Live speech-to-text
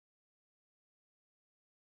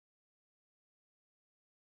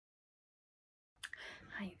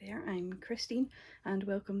Hi there, I'm Christine, and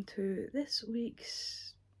welcome to this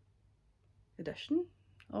week's edition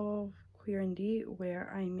of Queer and D,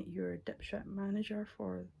 where I'm your dipshit manager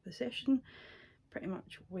for the session, pretty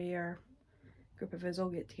much where a group of us all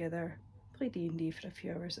get together, play D&D for a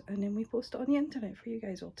few hours, and then we post it on the internet for you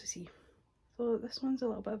guys all to see. So this one's a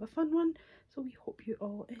little bit of a fun one, so we hope you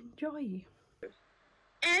all enjoy.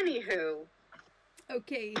 Anywho.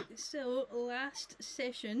 Okay, so last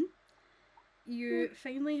session, you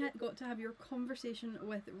finally got to have your conversation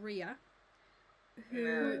with Rhea,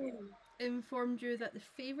 who informed you that the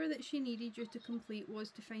favour that she needed you to complete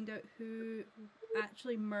was to find out who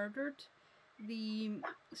actually murdered the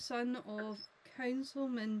son of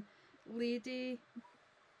Councilman Lady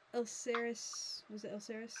Elceris. Was it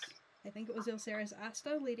Elceris? I think it was Elceris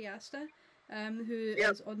Asta, Lady Asta, who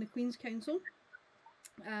is on the Queen's Council.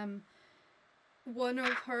 One of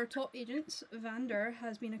her top agents, Vander,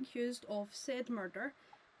 has been accused of said murder,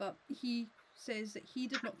 but he says that he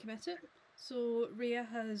did not commit it. So Rhea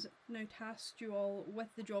has now tasked you all with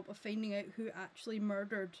the job of finding out who actually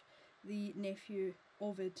murdered the nephew,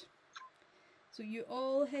 Ovid. So you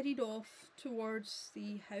all headed off towards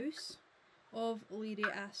the house of Lady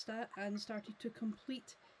Asta and started to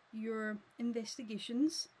complete your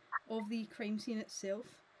investigations of the crime scene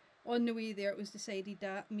itself. On the way there, it was decided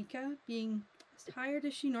that Mika, being as tired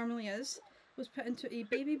as she normally is, was put into a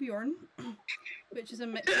baby Bjorn, which is a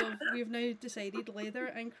mix of, we've now decided, leather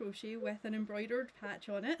and crochet with an embroidered patch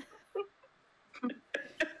on it.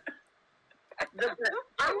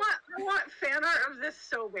 I want fan art of this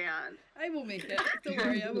so bad. I will make it. Don't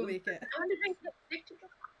worry, I will make it.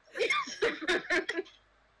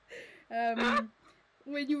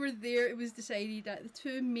 When you were there, it was decided that the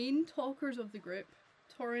two main talkers of the group,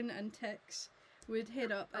 Torin and Tix, would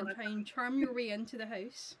head up and try and charm your way into the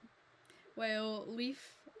house, while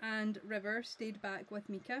Leaf and River stayed back with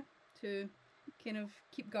Mika to kind of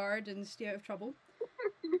keep guard and stay out of trouble.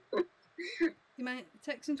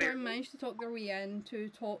 Tix and Torin managed to talk their way in to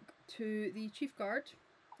talk to the chief guard,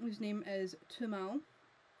 whose name is Tumal,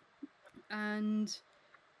 and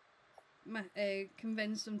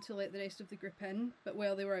convinced them to let the rest of the group in. But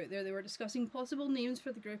while they were out there, they were discussing possible names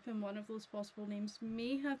for the group, and one of those possible names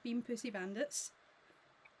may have been Pussy Bandits.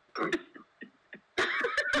 Right!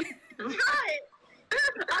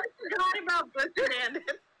 I forgot about Pussy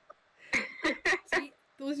Bandits. See,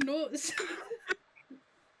 those notes.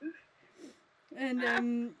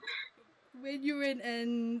 And when you went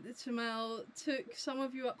in, Tamal took some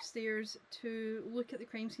of you upstairs to look at the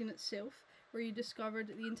crime scene itself, where you discovered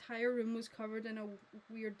that the entire room was covered in a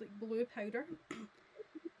weird blue powder.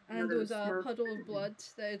 And there was a puddle of blood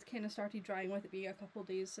that had kind of started drying, with it being a couple of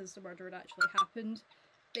days since the murder had actually happened.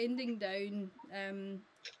 Bending down,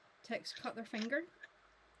 Tix cut their finger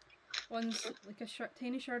on like a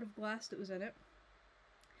tiny shard of glass that was in it.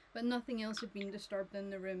 But nothing else had been disturbed in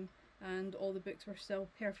the room, and all the books were still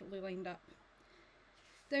perfectly lined up.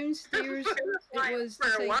 Downstairs, it was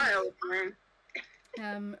decided,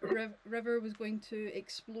 River was going to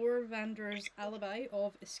explore Vander's alibi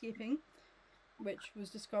of escaping, which was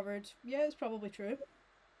discovered, yeah, it's probably true.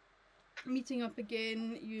 Meeting up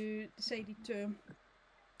again, you decided to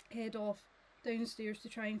head off downstairs to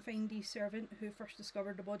try and find the servant who first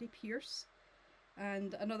discovered the body, Pierce.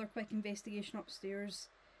 And another quick investigation upstairs,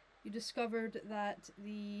 you discovered that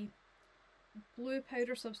the blue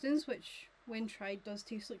powder substance, which when tried does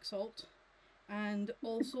taste like salt, and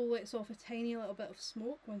also lets off a tiny little bit of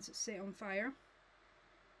smoke once it's set on fire.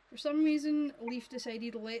 For some reason, Leaf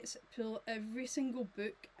decided, let's pull every single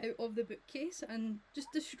book out of the bookcase and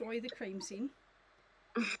just destroy the crime scene.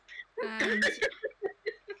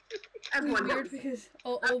 And it was weird because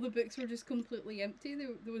all the books were just completely empty.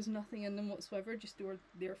 There was nothing in them whatsoever, just they were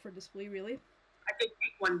there for display, really. I did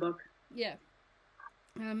take one book. Yeah.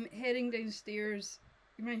 Heading downstairs,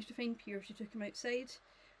 you managed to find Pierce. You took him outside,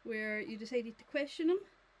 where you decided to question him,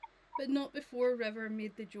 but not before River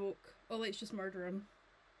made the joke, oh, let's just murder him.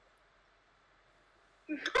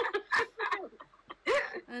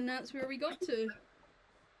 And that's where we got to.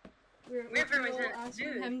 River was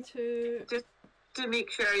asking him to... Just to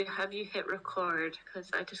make sure, have you hit record?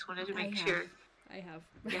 Because I just wanted to make sure. I have.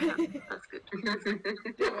 Yeah, that's good.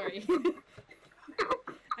 Don't worry.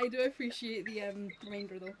 I do appreciate the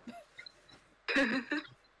reminder, though.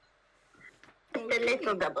 Just a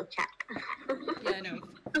little double check. Yeah, I know.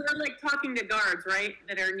 So we're like talking to guards, right?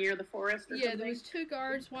 That are near the forest or something? There was two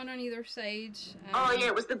guards, one on either side. Oh yeah,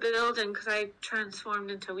 it was the building, because I transformed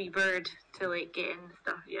into a wee bird to like get in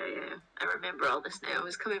stuff. Yeah. I remember all this now. It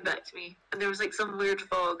was coming back to me. And there was like some weird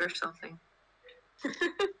fog or something.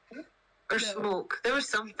 Or smoke. There was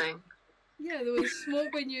something. Yeah, there was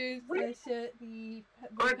smoke when you set the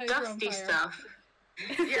Or powder dusty on fire. stuff.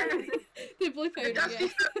 Yeah, The blue powder, the dusty yeah.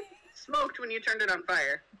 stuff smoked when you turned it on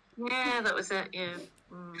fire. Yeah, that was it, yeah.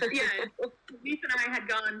 Yeah, Leaf and I had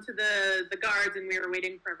gone to the guards and we were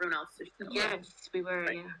waiting for everyone else to show up. Yes, we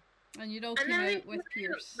were, yeah. And you'd all And came then out with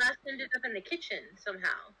Pierce. Last ended up in the kitchen somehow.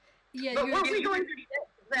 Yeah, But you weren't we going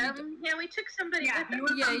Yeah, we took somebody Yeah, with you us.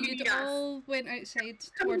 were yeah, coming you'd to us. all went outside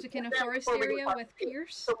towards a kind of forest Before we area got- with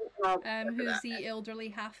Pierce, who's the elderly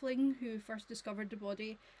halfling who first discovered the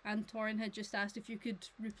body, and Torin had just asked if you could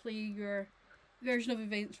replay your version of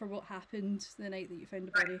events for what happened the night that you found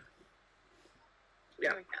the body.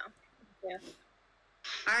 Yeah. There we go.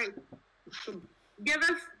 All right. So give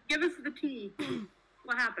us the tea.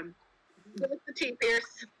 What happened? Give us the tea,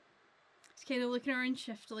 Pierce. He's kind of looking around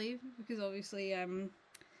shiftily because obviously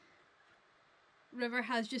River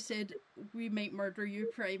has just said we might murder you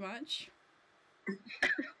pretty much.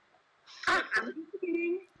 I'm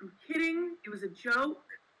kidding. I'm kidding. It was a joke.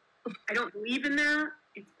 I don't believe in that.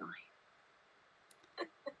 It's fine.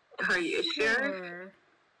 Are you sure?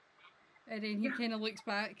 And then he Yeah. kind of looks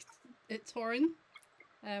back at Torin,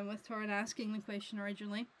 with Torin asking the question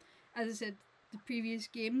originally. As I said, the previous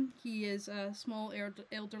game, he is a small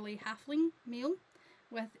elderly halfling male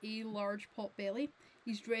with a large pot belly.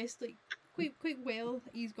 He's dressed like quite well.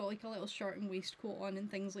 He's got like a little shirt and waistcoat on and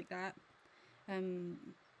things like that.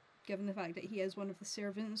 Given the fact that he is one of the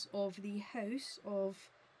servants of the house of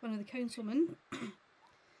one of the councilmen,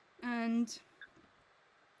 and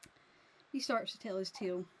he starts to tell his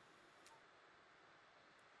tale.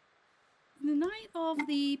 The night of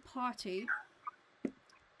the party,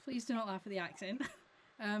 please do not laugh at the accent.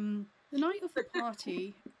 The night of the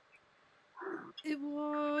party, it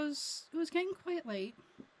was getting quite late.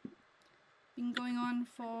 Been going on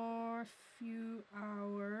for a few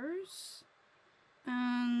hours,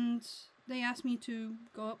 and they asked me to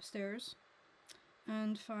go upstairs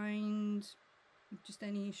and find just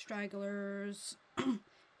any stragglers,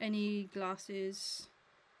 any glasses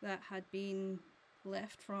that had been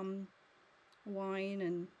left from wine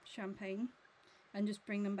and champagne, and just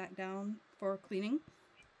bring them back down for cleaning.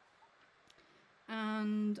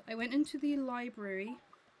 And I went into the library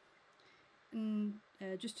and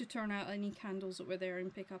just to turn out any candles that were there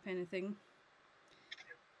and pick up anything.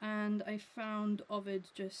 And I found Ovid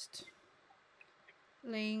just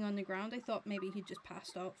laying on the ground. I thought maybe he'd just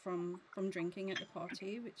passed out from drinking at the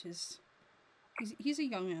party, which is he's a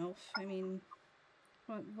young elf. I mean,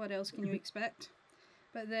 what else can you expect?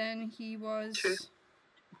 But then he was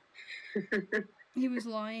he was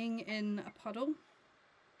lying in a puddle,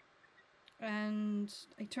 and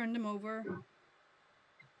I turned him over,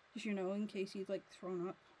 just, you know, in case he'd like thrown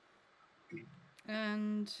up,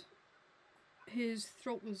 and his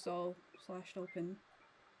throat was all slashed open.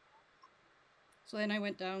 So then I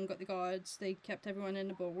went down, got the guards. They kept everyone in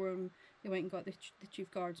the ballroom. They went and got the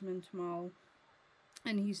chief guardsman, Tamal,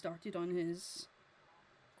 and he started on his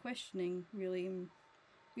questioning, really.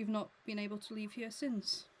 We've not been able to leave here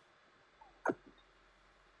since.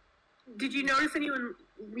 Did you notice anyone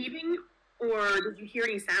leaving, or did you hear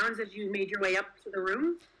any sounds as you made your way up to the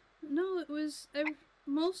room? No, it was...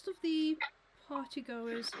 most of the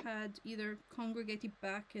partygoers had either congregated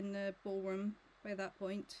back in the ballroom by that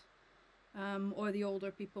point, or the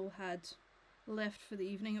older people had left for the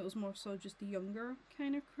evening. It was more so just the younger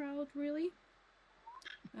kind of crowd, really.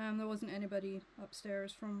 There wasn't anybody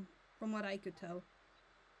upstairs from what I could tell.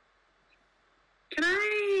 Can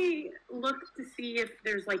I look to see if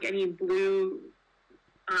there's like any blue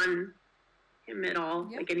on him at all?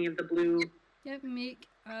 Yep. Like any of the blue? Yep, make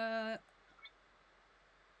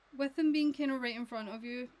with him being kind of right in front of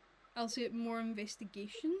you, I'll say it more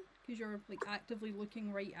investigation, because you're like actively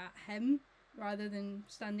looking right at him rather than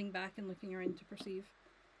standing back and looking around to perceive.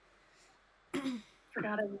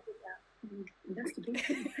 Forgot I did that.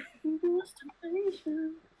 Investigation.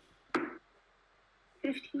 Investigation.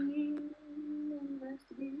 15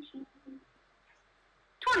 investigation.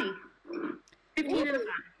 20. 15 Well, and 5.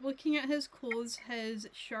 looking at his clothes, his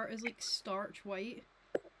shirt is like starch white,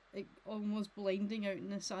 like almost blinding out in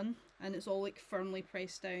the sun, and it's all like firmly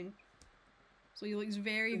pressed down. So he looks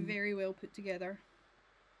very, very well put together.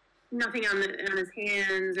 Nothing on his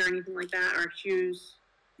hands or anything like that, or shoes.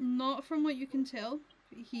 Not from what you can tell.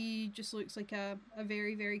 He just looks like a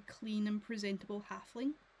very, very clean and presentable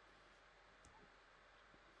halfling.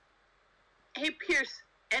 Hey, Pierce,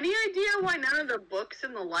 any idea why none of the books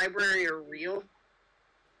in the library are real?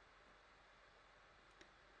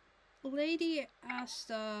 Lady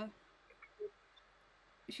Asta,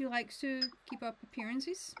 she likes to keep up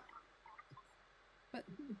appearances, but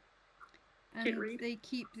Can't read. they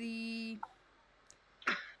keep the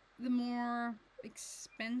the more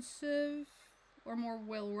expensive or more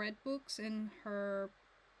well-read books in her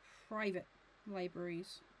private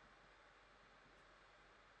libraries.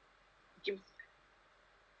 Take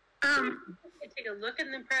a look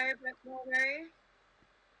in the private library.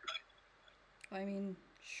 I mean,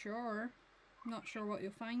 sure. Not sure what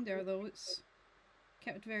you'll find there, though. It's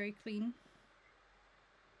kept very clean.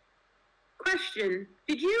 Question: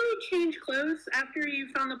 did you change clothes after you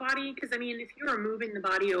found the body? Because I mean, if you were moving the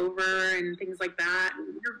body over and things like that,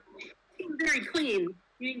 you're very clean.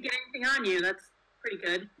 You didn't get anything on you. That's pretty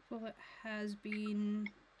good. Well, it has been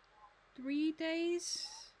 3 days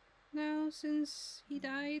now since he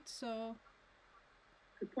died, so...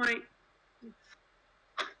 Good point.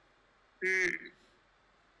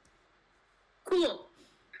 Cool.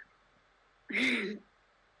 And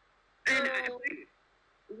I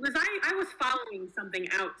was following something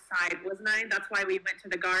outside, wasn't I? That's why we went to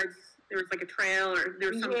the guards. There was like a trail or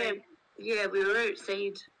there was something. Yeah, we were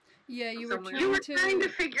outside. Yeah, you were Somewhere. trying You were to... trying to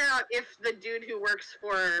figure out if the dude who works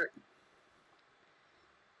for.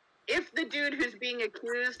 If the dude who's being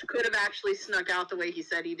accused could have actually snuck out the way he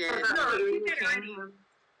said he did. No, we you did came already. home.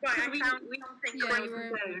 But I We- found we- something Yeah, close you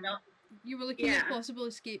were- to You were looking at Yeah. possible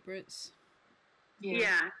escape routes.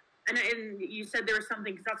 Yeah. And you said there was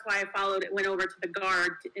something, because that's why I followed it, went over to the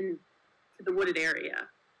guard to the wooded area.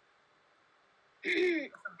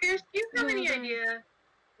 Pierce, do you have any Well, idea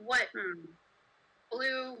what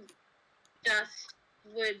blue dust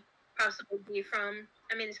would possibly be from?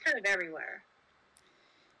 I mean, it's kind of everywhere.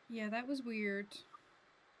 Yeah, that was weird.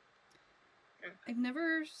 Yeah. I've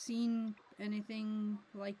never seen anything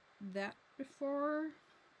like that before,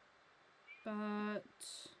 but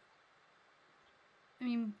I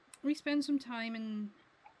mean, we spent some time in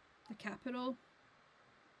the capital,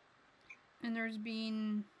 and there's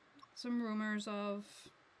been some rumors of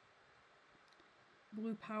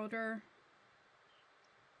blue powder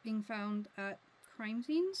being found at crime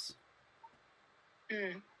scenes.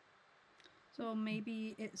 Mm. So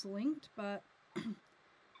maybe it's linked, but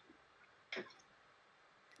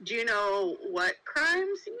Do you know what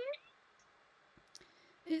crime scene?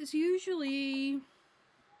 it's usually,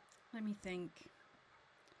 let me think.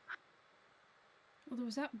 Well, there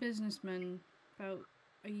was that businessman about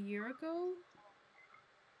a year ago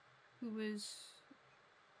who was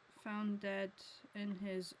found dead in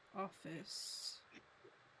his office.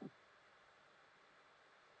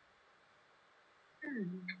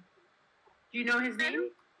 Do you know his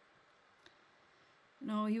name?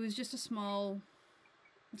 No, he was just a small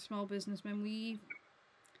businessman. We,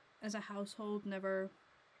 as a household, never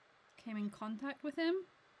came in contact with him.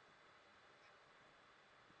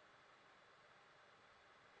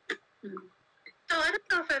 So I don't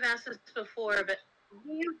know if I've asked this before, but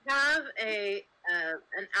do you have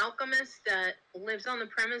an alchemist that lives on the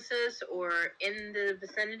premises or in the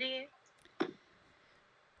vicinity?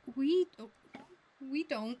 We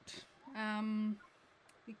don't.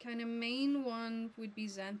 The kind of main one would be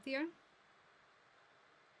Xanthia.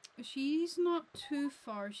 She's not too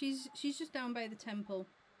far. She's just down by the temple.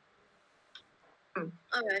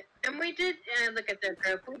 Okay, and we did look at the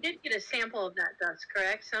group. We did get a sample of that dust,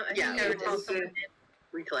 correct? So I Yeah, think I we recall did. someone did.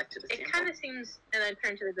 We collected a It sample. kind of seems, and I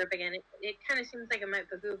turn to the group again. It kind of seems like it might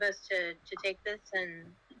behoove us to take this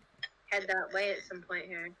and head that way at some point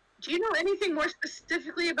here. Do you know anything more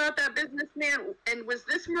specifically about that businessman? And was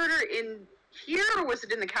this murder in here or was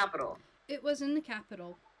it in the capital? It was in the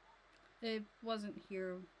capital. It wasn't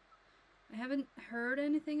here. I haven't heard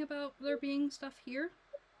anything about there being stuff here.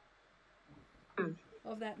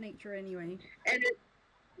 Of that nature, anyway. And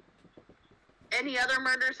any other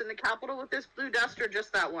murders in the capital with this blue dust or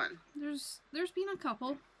just that one? There's been a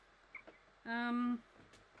couple.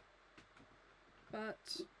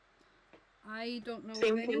 But I don't know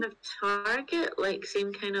Same of any. kind of target, like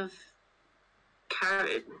same kind of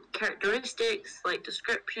characteristics, like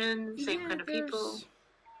description, same Yeah, kind of people.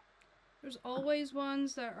 There's always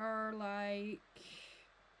ones that are like.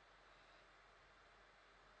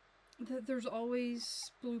 There's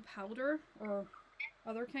always blue powder or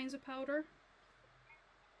other kinds of powder.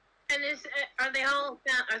 And are they all?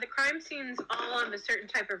 Are the crime scenes all in a certain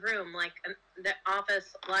type of room, like the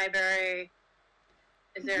office, library?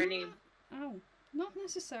 Is there any? Oh, not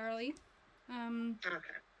necessarily.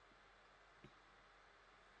 Okay.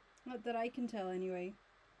 Not that I can tell anyway.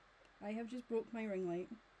 I have just broke my ring light.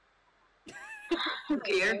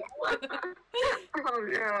 Dear. Oh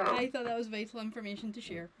no. I thought that was vital information to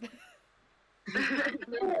share.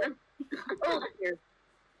 Oh, dear.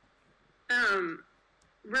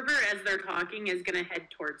 River, as they're talking, is gonna head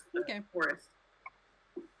towards the Okay. forest.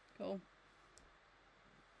 Cool.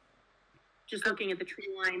 just looking at the tree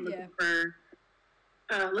line,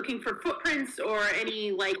 Yeah. looking for footprints or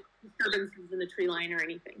any like disturbances in the tree line or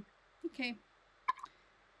anything. Okay.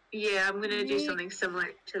 Yeah, I'm gonna do Make- something similar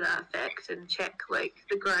to that effect and check like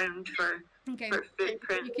the ground for Okay.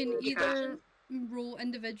 footprints. You can and either roll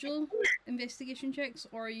individual investigation checks,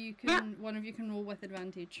 or you can one of you can roll with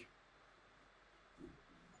advantage.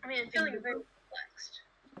 I mean, I'm feeling very perplexed.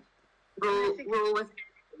 roll with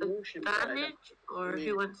Motion, but I don't- advantage, or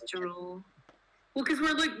who wants to roll? Well, because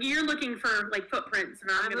you're looking for like footprints,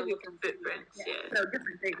 and I'm I'm gonna looking look for footprints. Yeah. so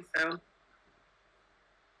different things. So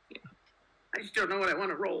I just don't know what I want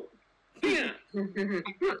to roll. Yeah.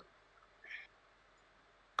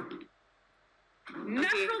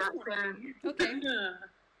 Okay, Okay.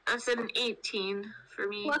 that's an 18 for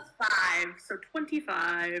me. Plus 5, so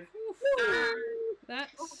 25. Oof.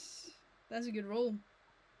 That's a good roll.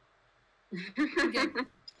 Okay.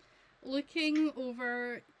 Looking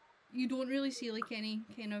over, you don't really see like any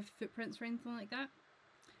kind of footprints or anything like that.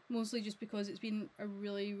 Mostly just because it's been a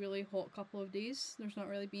really, really hot couple of days. There's not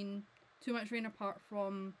really been too much rain apart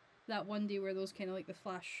from that one day where those kind of like the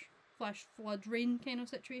flash flood rain kind of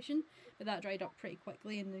situation. But that dried up pretty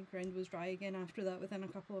quickly and the ground was dry again after that within a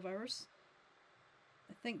couple of hours.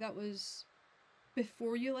 I think that was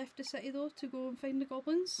before you left the city though to go and find the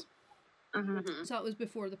goblins. Mhm. So that was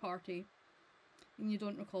before the party. And you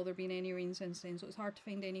don't recall there being any rain since then, so it's hard to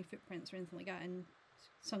find any footprints or anything like that in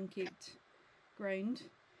sun-caked ground.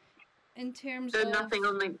 In terms So of nothing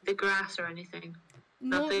on like the grass or anything.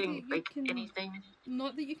 not that Nothing you like can- anything.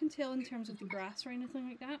 Not that you can tell in terms of the grass or anything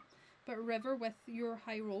like that, but River, with your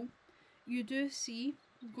high roll, you do see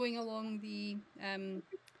going along the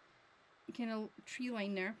kind of tree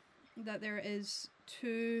line there that there is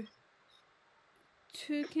two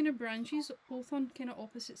kind of branches, both on kind of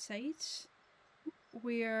opposite sides,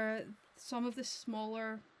 where some of the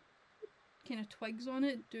smaller kind of twigs on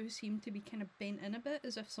it do seem to be kind of bent in a bit,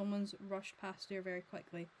 as if someone's rushed past there very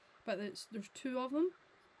quickly. But there's two of them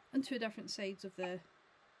on two different sides of the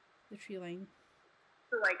tree line.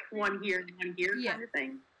 So like one here and one here Yeah. kind of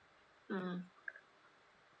thing. Mm.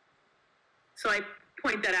 So I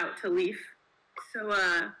point that out to Leaf. So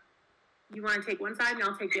you want to take one side and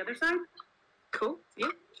I'll take the other side? Cool. Yeah,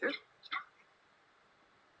 sure.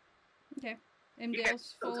 Okay. Anybody Yeah,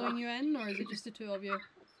 else so following you in, or is it just the two of you?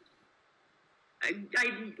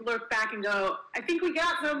 I look back and go, I think we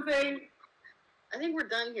got something. I think we're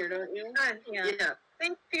done here, don't you? Yeah. Yeah.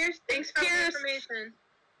 Thanks, Pierce. Thanks, for the Pierce. information.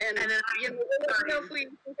 And And then you know, we'll let you know if we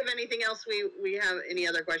think of anything else we have, any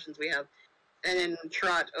other questions we have. And then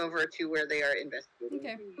trot over to where they are investigating.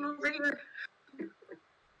 Okay. Over here.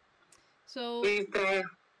 So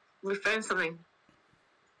We found something.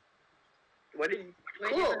 What did you...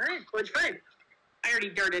 What'd Cool. you find? What'd you find? I already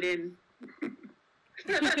darted in.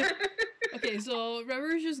 okay, so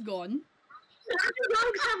River's just gone.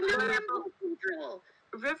 Dogs have no impulse control.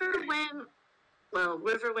 River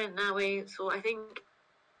went that way, so I think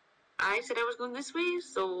I said I was going this way,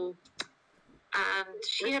 so and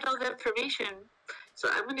she had all the information. So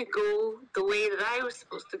I'm gonna go the way that I was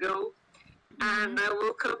supposed to go, and I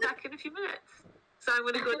will come back in a few minutes. So I'm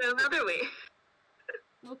gonna go down the other way.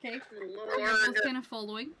 Okay. You're both kind of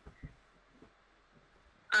following.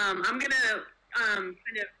 I'm gonna kind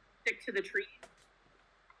of stick to the tree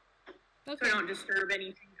so Okay. I don't disturb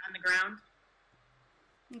anything on the ground.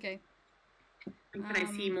 Okay. And can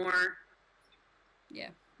I see more? Yeah,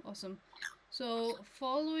 awesome. So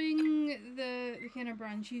following the kind of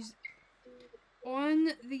branches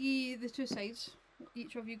on the two sides,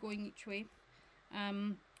 each of you going each way.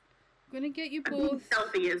 Gonna get you I'm being both.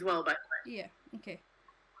 stealthy as well, but Yeah. Okay.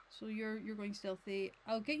 So you're going stealthy.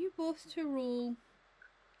 I'll get you both to roll.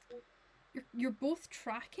 You're both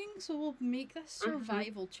tracking, so we'll make this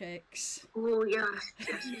survival checks Oh yes,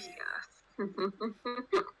 yes.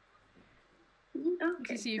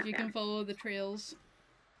 to see if you can follow the trails.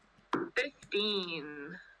 15.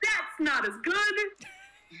 That's not as good.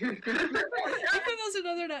 I think that's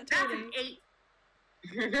another nat That's 20. an 8.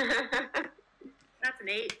 That's an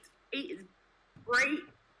 8. 8 is great.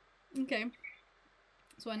 Okay.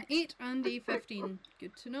 So an 8 and a 15.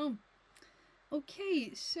 Good to know.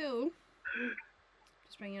 Okay, so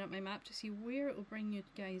just bringing up my map to see where it will bring you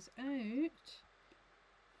guys out.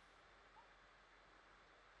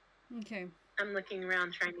 Okay. I'm looking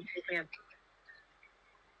around trying to see if we have.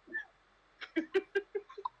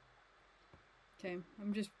 Okay,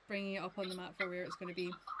 I'm just bringing it up on the map for where it's going to be.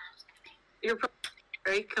 You're probably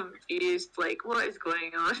very confused, like, what is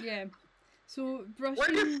going on? Yeah. So We're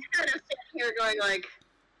brushing. just kind of sitting here going like,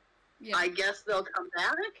 Yeah. I guess they'll come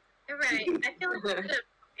back? You're right. I feel like we should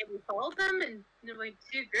have maybe fold them in like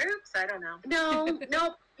 2 groups. I don't know. No,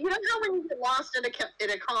 nope. You know how when you get lost in a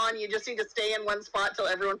con, you just need to stay in one spot till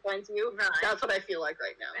everyone finds you? Right. That's what I feel like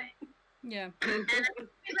right now. Yeah. And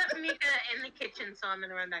we left Mika in the kitchen, so I'm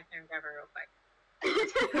gonna run back there and grab her real quick.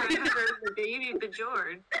 The baby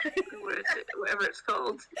Bjorn, whatever it's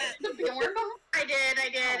called. I did.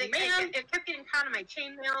 Oh, man. It kept getting caught in my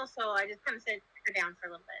chainmail, so I just kind of set her down for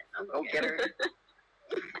a little bit. I'll Oh, get her.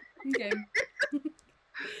 Okay.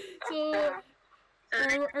 So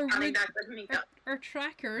Coming back with Mika. our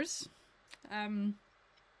trackers,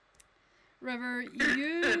 River,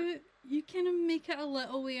 you kind of make it a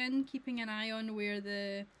little way in, keeping an eye on where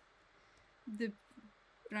the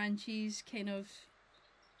branches kind of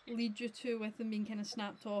lead you to, with them being kind of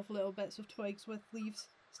snapped off, little bits of twigs with leaves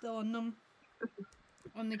still on them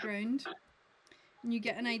on the ground. And you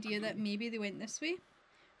get an idea that maybe they went this way,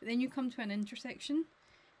 but then you come to an intersection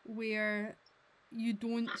where you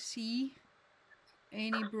don't see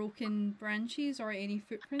any broken branches or any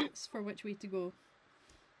footprints for which way to go.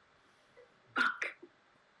 Fuck.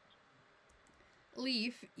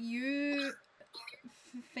 Leaf, you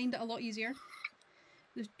find it a lot easier.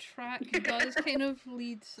 The track does kind of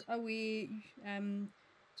lead away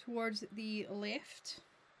towards the left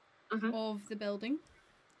of the building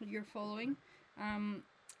that you're following, and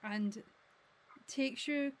takes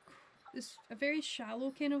you. It's a very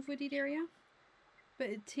shallow kind of wooded area, but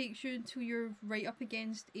it takes you until you're right up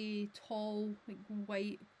against a tall, like,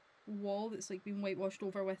 white wall that's like been whitewashed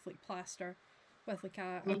over with like plaster, with like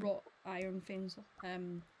a wrought iron fence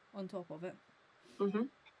on top of it. Mm-hmm.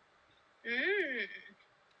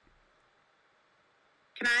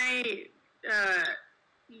 Can I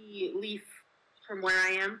see Leaf from where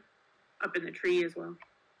I am? Up in the tree as well.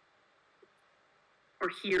 Or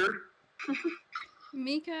here?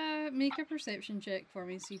 Make a perception check for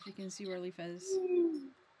me, see if you can see where Leaf is.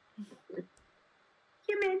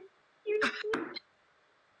 Human.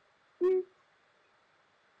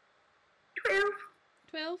 12.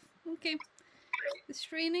 12? Okay.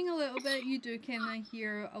 Straining a little bit, you do kind of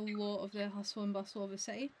hear a lot of the hustle and bustle of the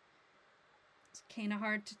city. It's kind of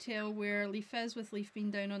hard to tell where Leaf is, with Leaf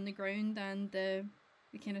being down on the ground, and the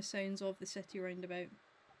kind of sounds of the city round about.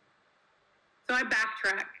 So I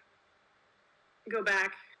backtrack. Go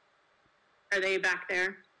back. Are they back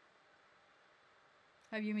there?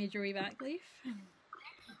 Have you made your way back, Leaf?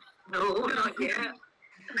 No, not yet. I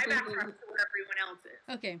backtrack to where everyone else is.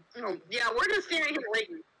 Okay. Oh, yeah, we're just standing here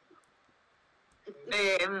waiting.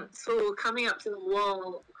 So coming up to the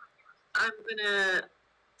wall, I'm gonna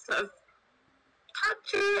sort of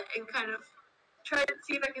touch it and kind of try to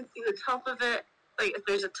see if I can see the top of it, like if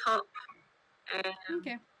there's a top.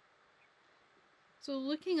 Okay. So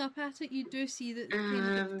looking up at it, you do see that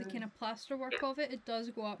the kind of plaster work of it does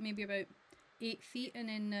go up maybe about 8 feet, and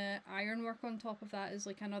then the ironwork on top of that is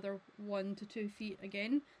like another 1 to 2 feet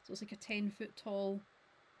again. So it's like a 10-foot tall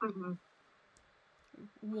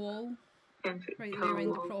wall 10-foot right tall there around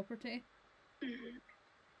wall. the property.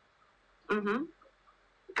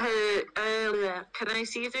 Can I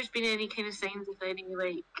see if there's been any kind of signs of any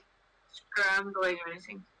like scrambling or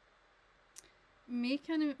anything? Make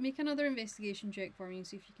another investigation check for me and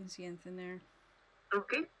see if you can see anything there.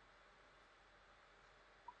 Okay.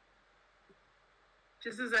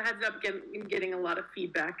 Just as a heads up, I'm getting a lot of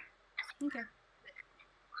feedback. Okay.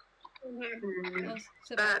 I'll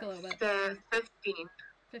sit back a little bit. 15.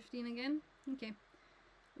 15 again? Okay.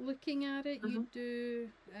 Looking at it, you do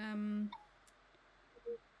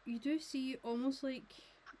see almost like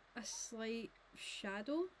a slight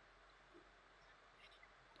shadow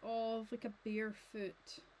of like a bare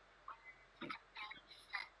foot.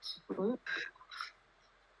 Oh.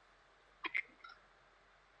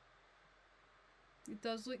 It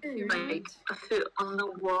does look humanoid. Like a foot on the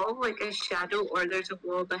wall, like a shadow, or there's a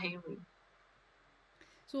wall behind me.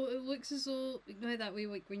 So it looks as though, you know that way,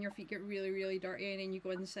 like when your feet get really, really dirty and then you go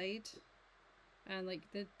inside and like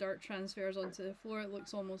the dirt transfers onto the floor, it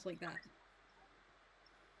looks almost like that.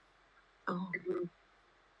 Oh.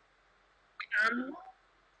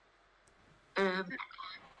 Now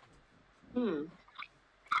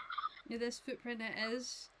this footprint, it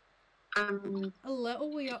is A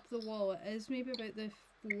little way up the wall. It is maybe about the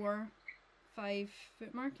 4-5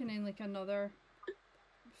 foot mark, and then like another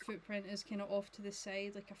footprint is kind of off to the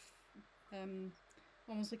side, like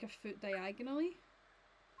almost like a foot diagonally,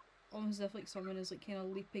 almost as if like someone is like kind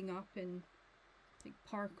of leaping up and like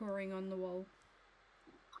parkouring on the wall.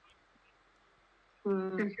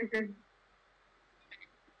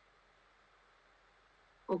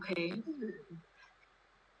 Okay.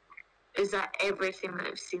 Is that everything that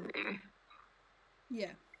I've seen there?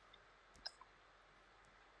 Yeah.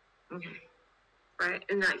 Right,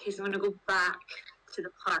 in that case, I'm going to go back to the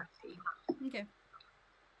party. Okay.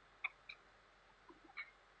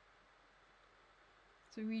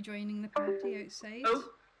 So rejoining the party outside. Oh,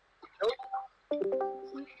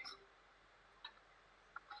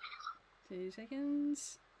 2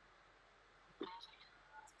 seconds.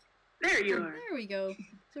 there you are. There we go.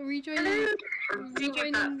 So rejoining. I'm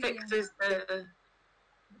thinking that fixes the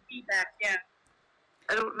Feedback, yeah.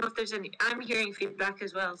 I don't know if there's any. I'm hearing feedback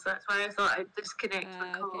as well, so that's why I thought I'd disconnect my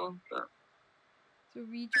Okay. call. But So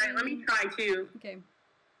Alright, rejoining. let me try too. Okay.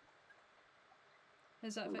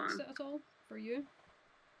 Has that Hold fixed on. it at all for you?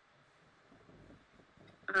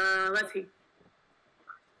 Let's see.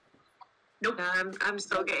 Nope. I'm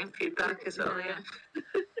still getting feedback as well. Yeah.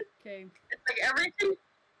 Okay. It's like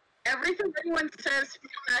everything anyone says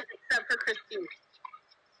feedback except for Christine.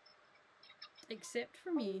 Except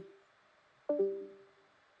for me.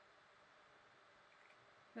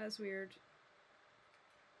 That's weird.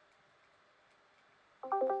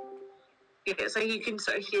 Yeah, it's like you can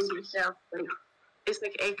sort of hear yourself. Like it's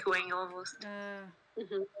like echoing almost.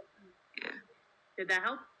 Mm-hmm. Did that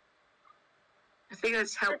help? I think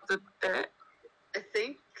that's helped a bit. I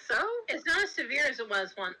think so. It's not as severe as it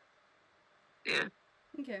was once. Yeah.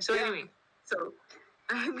 Okay. So Yeah. anyway, so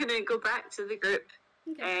I'm gonna go back to the group.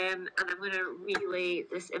 Okay. And I'm going to relay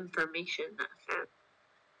this information that I found.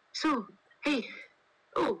 So, hey,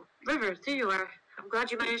 River, there you are. I'm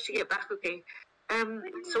glad you managed to get back okay.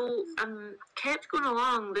 So kept going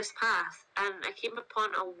along this path, and I came upon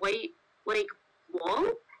a white,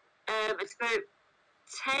 wall. It's about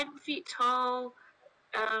 10 feet tall.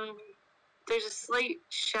 There's a slight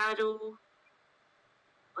shadow,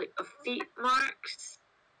 of feet marks.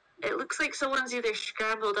 It looks like someone's either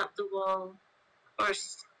scrambled up the wall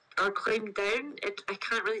or climbed down. I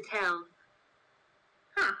can't really tell.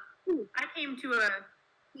 Huh. I came to a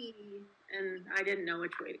T and I didn't know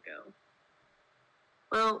which way to go.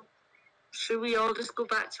 Well, should we all just go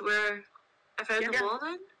back to where I found the Yeah. wall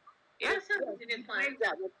then? Yeah? That sounds like a good plan.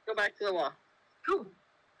 Yeah, let's go back to the wall. Cool.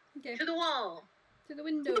 Okay. To the wall. To the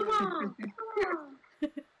window. To the wall. So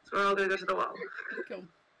we're all going to go to the wall. Cool.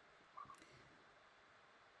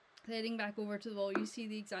 Heading back over to the wall, you see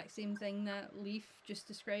the exact same thing that Leaf just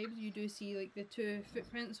described. You do see like the 2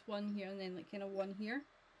 footprints, one here and then like kind of one here.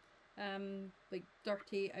 Like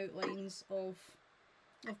dirty outlines of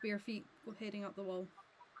bare feet heading up the wall.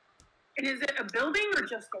 And is it a building or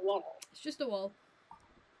just a wall? It's just a wall.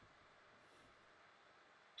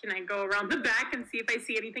 Can I go around the back and see if I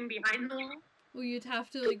see anything behind the wall? Well, you'd have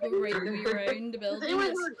to like go right the way around the Does building.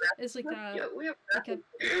 anyone It's, have a grappling it's like hook? a Yeah, we have like a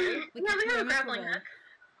grappling hook. like Yeah, a we have a perimeter grappling wall. hook.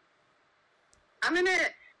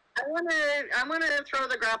 I'm gonna throw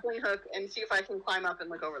the grappling hook and see if I can climb up and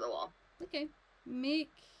look over the wall. Okay. Make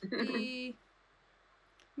a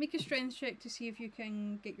strength check to see if you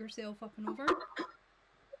can get yourself up and over.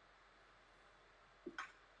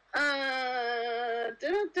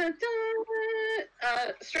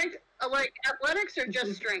 Strength, like athletics or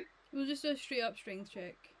just strength? We'll just do a straight up strength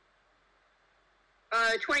check.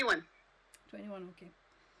 21. 21, okay.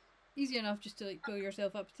 Easy enough just to like pull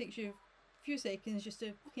yourself up. It takes you a few seconds just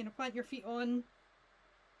to kind of plant your feet on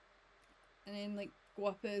and then like go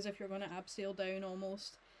up as if you're going to abseil down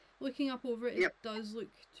almost. Looking up over it, Yep. it does look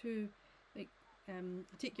to like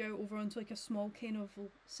take you out over onto like a small kind of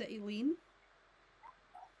city lane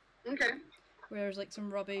Okay. where there's like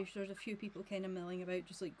some rubbish. There's a few people kind of milling about,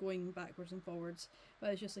 just like going backwards and forwards,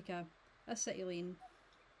 but it's just like a city lane.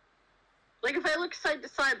 Like if I look side to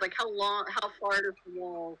side, like how far does the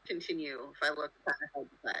wall continue if I look side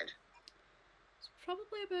to side? It's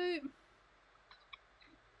probably about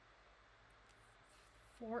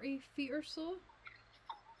 40 feet or so.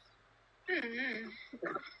 Mm-hmm.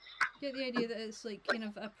 Get the idea that it's like kind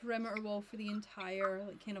of a perimeter wall for the entire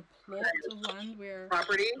like kind of plot of land where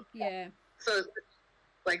Property? yeah So,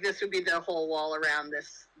 like this would be the whole wall around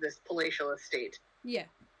this palatial estate. yeah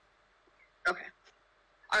Okay.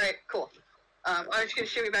 All right. Cool. I'm just gonna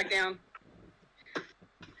shimmy back down.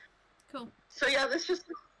 cool. So yeah, this just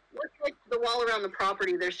looks like the wall around the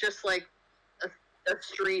property. There's just like a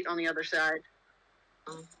street on the other side.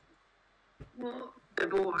 Well, The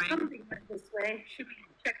boring. something went this way. Should we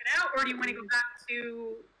check it out, or do you want to go back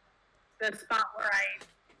to the spot where I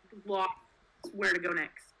lost where to go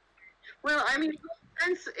next? Well, I mean, it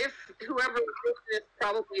makes sense if whoever did this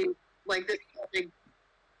probably like this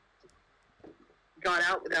got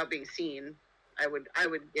out without being seen. I would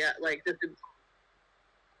yeah, like this would.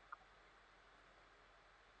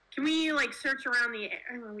 Can we like search around the?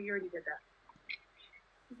 Oh, we already did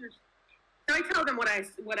that. So I tell them what I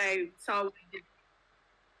saw. When I did.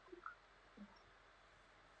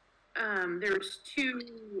 there's 2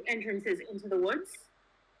 entrances into the woods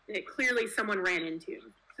that clearly someone ran into.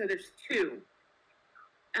 So there's 2.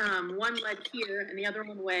 One led here, and the other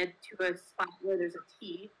one led to a spot where there's a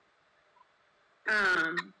T.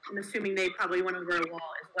 I'm assuming they probably went over a wall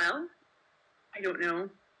as well. I don't know.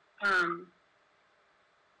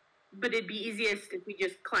 But it'd be easiest if we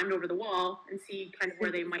just climbed over the wall and see kind of where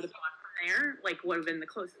they might have gone from there. Like, what would have been the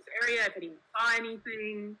closest area, if anyone saw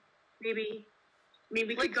anything, maybe. I mean,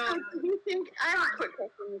 we could go... So do you think... I have a quick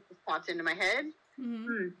question that just popped into my head.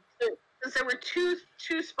 Mm-hmm. So, since there were two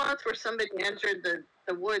spots where somebody entered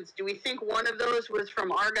the woods, do we think one of those was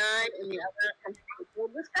from our guy and the other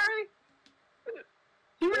from this guy?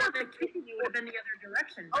 He went out the kitchen, you would have been the other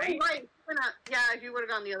direction, right? Oh, right. Yeah, he would have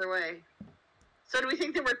gone the other way. So do we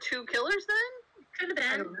think there were 2 killers then? Could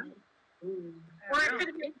have I been. don't know. Or it could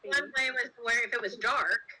have been one way was where if it was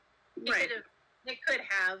dark, Right. it could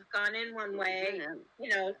have gone in one way, you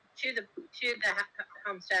know, to the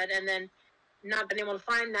homestead, and then not been able to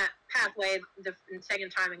find that pathway the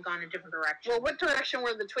second time and gone a different direction. Well, what direction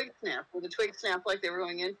were the twigs snapped? Were the twigs snapped like they were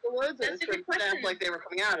going into the woods, or That's the a good twigs snapped question. like they were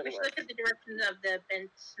coming out of We the should woods? look at the directions of the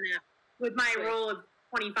bent snap. With my roll of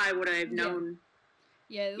 25, would I have known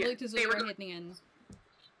Yeah, it Yeah, looked as though they they were were- heading in.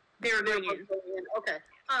 they were going in? Okay.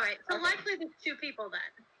 All right, so Okay. likely there's 2 people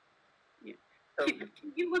then. So, Can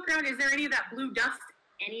you look around? Is there any of that blue dust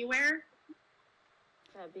anywhere?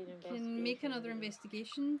 That'd be an investigation. Can make another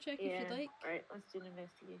investigation check if Yeah. you'd like. Right, let's do an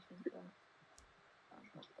investigation for that.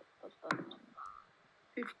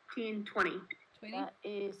 15, 20. 20. That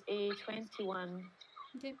is a 21.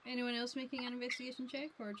 Okay. Anyone else making an investigation check,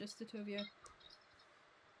 or just the 2 of you?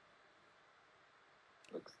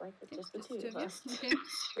 Looks like it's just the Just 2 two of of you. us.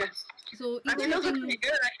 Okay. So I each mean, those are heading, pretty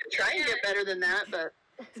good. I could try and get better than that, but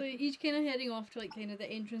so each kind of heading off to like kind of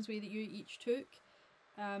the entranceway that you each took.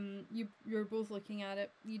 You're both looking at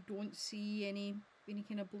it. You don't see any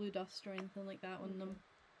kind of blue dust or anything like that on them,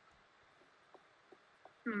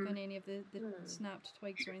 Hmm. on any of the Hmm. snapped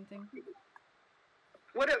twigs or anything.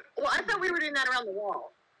 well, I thought we were doing that around the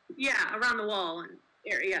wall. Yeah, around the wall and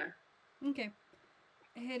area. Okay.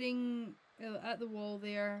 Heading at the wall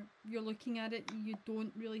there, you're looking at it, you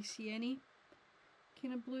don't really see any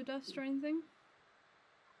kind of blue dust or anything.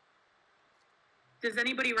 Does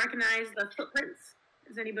anybody recognize the footprints?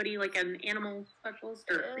 Is anybody like an animal specialist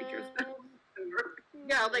or creature specialist?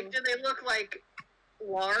 Yeah, like, do they look like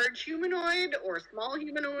large humanoid or small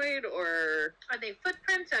humanoid or Are they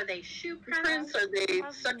footprints? Are they shoe prints? prints? Are they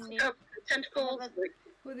Have sucked na- up tentacles? have Like,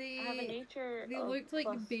 Well, I have a nature they of looked like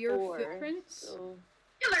 +4, bare footprints. So,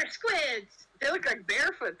 Killer squids! they look like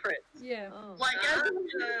barefoot prints. Yeah. oh. Like, as in,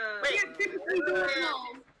 wait,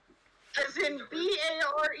 Uh, as in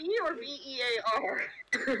B-A-R-E or B-E-A-R?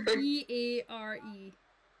 E-A-R-E.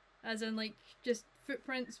 As in, like, just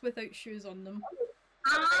footprints without shoes on them.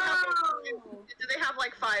 Oh! Do they have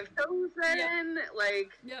like 5 toes then?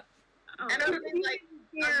 Like, Yep. Oh. and are they like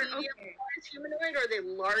Here, a okay. medium-sized humanoid? Or are they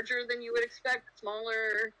larger than you would expect?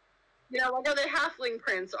 Smaller? You know, like, are they halfling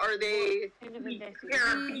prints? Are they? Kind of We investigation. compare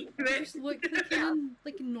our They feet to it. just look like, kind of,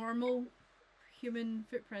 like normal human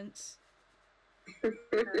footprints. Okay,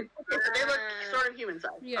 so they look sort of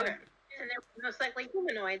human-sized. Yeah. Okay. and they're most likely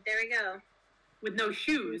humanoid. There we go. With no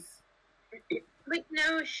shoes. With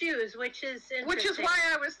no shoes, which is interesting. Which is why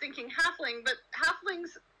I was thinking halfling, but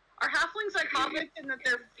are halflings like hobbits in that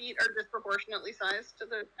their feet are disproportionately sized to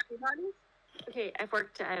the bodies? Okay, I've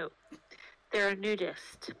worked it out. They're a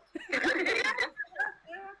nudist.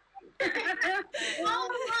 All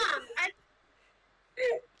along,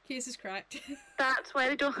 Case is cracked. That's why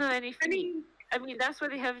they don't have any I feet. mean, I mean, that's why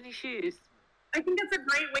they have any shoes. I think that's a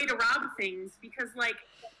great way to rob things because, like,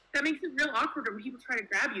 that makes it real awkward when people try to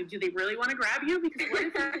grab you. Do they really want to grab you? Because what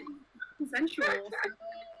if it's consensual?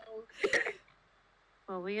 So...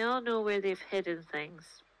 Well, we all know where they've hidden things.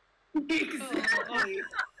 Exactly.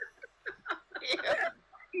 Yeah.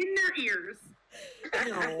 In their ears.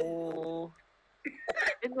 No.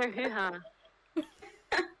 In their hoo-ha.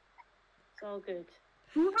 It's all good.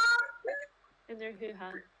 In their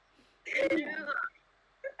hoo-ha.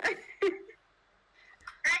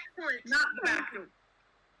 excellent. Not the back door.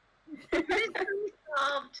 Mystery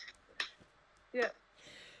solved.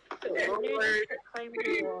 So the nudists that climbed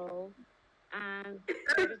the wall and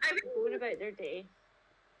they're just going about their day.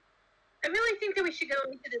 I really think that we should go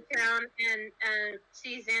into the town and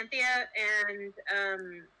see Xanthia and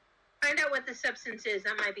find out what the substance is.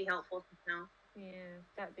 That might be helpful to know. Yeah,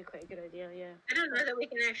 that'd be quite a good idea, yeah. I don't know that we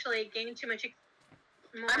can actually gain too much.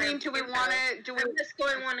 More I mean, do we info. want to? Do we? I'm just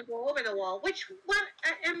going to want to go over the wall, which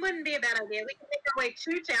it wouldn't be a bad idea. We can make our way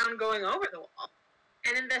to town going over the wall.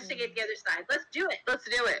 and investigate the other side. Let's do it. Let's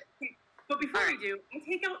do it. But before we do, I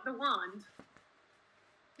take out the wand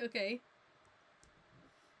Okay.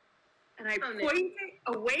 and I Oh, no. point it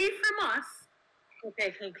away from us.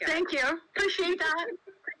 Okay, thank you. Thank you. Appreciate that.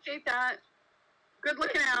 Appreciate that. Good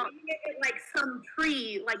looking out. Aiming it at, like some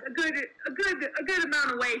tree, like a good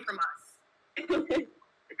amount away from us.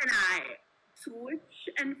 And I switch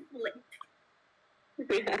and flick.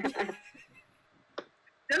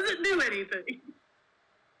 Doesn't do anything.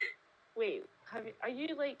 Wait, are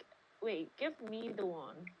you like? Wait, give me the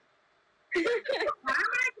wand. Why am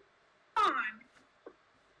I on?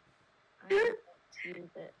 I have to use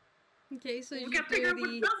it. Okay, so We you got to figure out what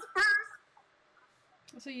do it does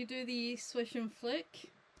first. so you do the swish and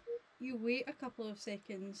flick. You wait a couple of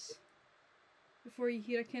seconds before you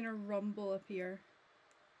hear a kind of rumble appear.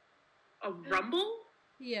 A rumble?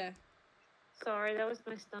 Yeah. Sorry, that was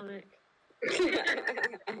my stomach.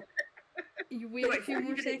 You wait a few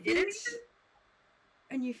more seconds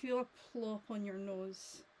and you feel a plop on your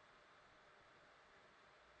nose.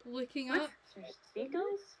 Looking What? up, There's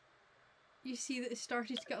seagulls? you see that it's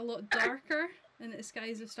started to get a lot darker and that the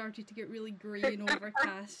skies have started to get really grey and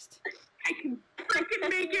overcast. I can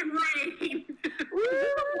make it rain.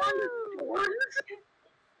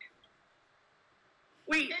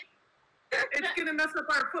 Wait, it's gonna mess up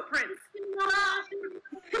our footprints.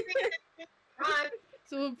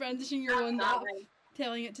 So brandishing your wand up,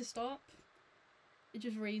 telling it to stop, it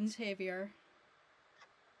just rains heavier.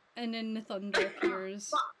 And then the thunder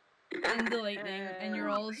appears and the lightning and you're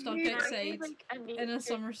all stuck outside in a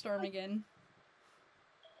summer storm again.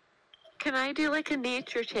 Can I do like a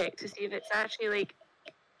nature check to see if it's actually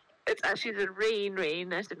the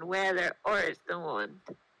rain as in weather, or it's the wand?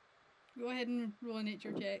 Go ahead and roll a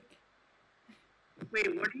nature check.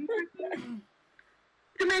 Wait, what are you thinking?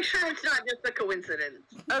 To make sure it's not just a coincidence.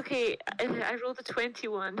 Okay, I rolled a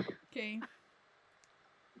 21. Okay.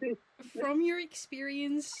 From your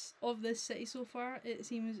experience of this city so far, it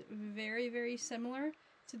seems very, very similar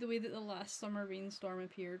to the way that the last summer rainstorm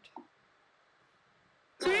appeared.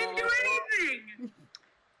 She didn't do anything!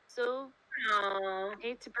 So, Aww. I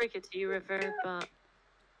hate to break it to you, River, but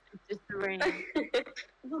it's just the rain.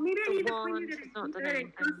 Well, maybe I The need to wand point it has at not done that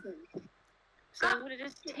anything. person. So I'm going to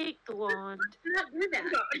just take the wand Do not do that.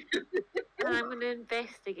 and I'm going to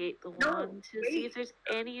investigate the No, wand to see wait. if there's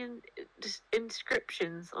any just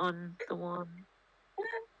inscriptions on the wand.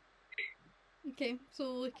 Okay,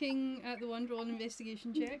 so looking at the wand, roll an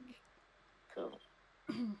investigation check. Cool.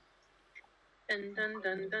 Dun dun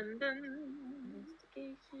dun dun dun.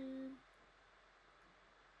 Investigation.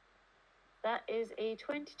 That is a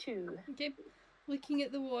 22. Okay, looking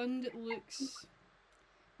at the wand, it looks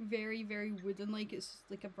very, very wooden, like it's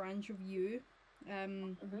like a branch of yew that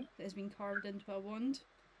has been carved into a wand.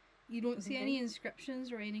 You don't see any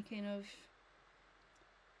inscriptions or any kind of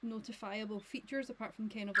notifiable features apart from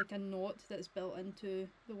kind of like a knot that's built into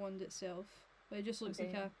the wand itself. But it just looks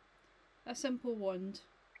like a simple wand.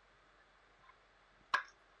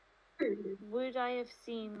 Would I have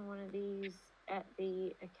seen one of these at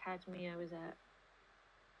the academy I was at?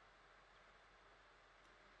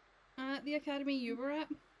 At the academy you were at,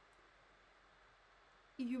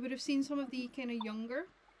 you would have seen some of the kind of younger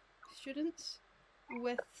students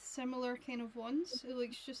with similar kind of wands. It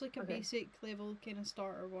looks just like a Okay. basic level kind of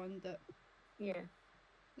starter wand that Yeah.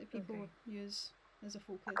 people Okay. use as a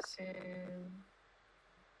focus.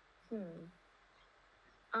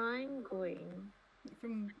 I'm going.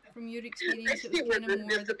 From your experience, it See was with kind the of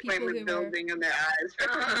more the people disappointment who were. building in their eyes.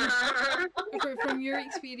 From your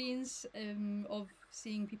experience of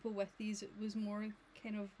seeing people with these, it was more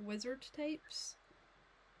kind of wizard types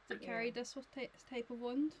that carried this type of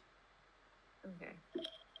wand. Okay.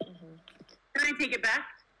 Can I take it back?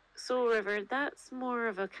 So, River, that's more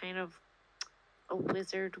of a kind of a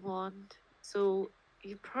wizard wand. So,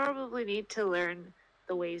 you probably need to learn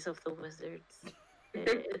the ways of the wizards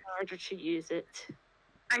in order to use it.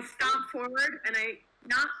 I stomp forward and I,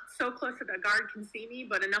 not so close that the guard can see me,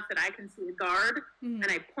 but enough that I can see the guard, Mhm. and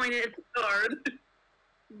I point it at the guard.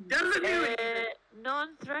 Doesn't do it.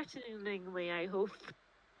 Non-threateningly, I hope.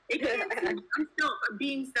 It can't see. I'm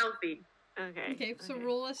being stealthy. Okay. Okay, so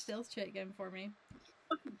roll a stealth check again for me.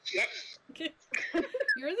 Shit. Okay.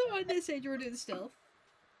 You're the one that said you were doing stealth.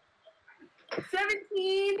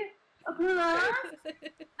 17 plus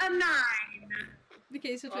a 9.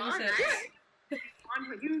 Okay, so Oh, 26. nice. 1,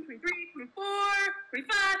 22, 23, 24,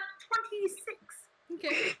 25, 26.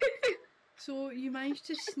 Okay. So you managed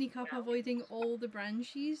to sneak up, avoiding all the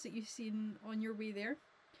branches that you've seen on your way there.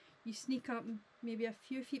 You sneak up maybe a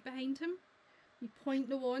few feet behind him. You point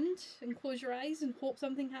the wand and close your eyes and hope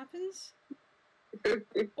something happens.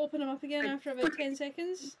 Open him up again after about 10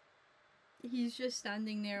 seconds. He's just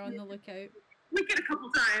standing there on the lookout. Lick it a couple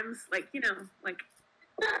times, like,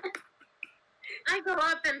 I go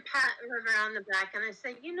up and pat River on the back and I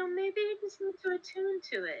say, maybe you just need to attune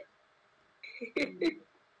to it.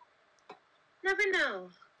 Never know.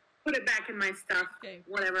 put it back in my stuff. Okay.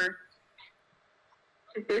 Whatever.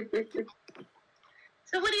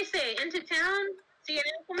 So what do you say? Into town? See an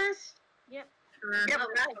alchemist? Yep. All right.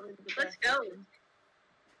 Let's go.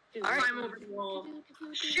 All right. Climb over the wall.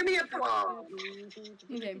 Shimmy up the wall.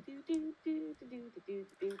 Okay.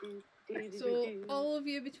 So all of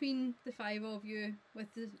you, between the 5 of you,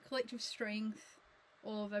 with the collective strength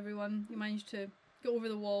of everyone, you manage to get over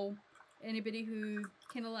the wall. Anybody who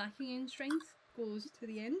kind of lacking in strength goes to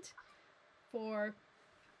the end. For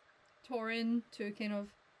Torin to kind of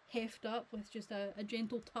heft up with just a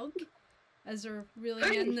gentle tug as they're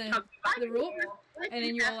reeling in the rope, and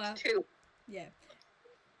then you all yeah,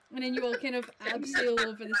 and then you all kind of abseil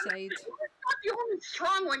over the side. Not the only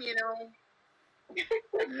strong one, you know.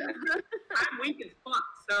 I'm weak as fuck,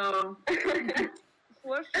 so.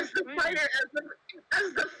 As the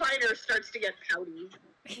fighter starts to get pouty.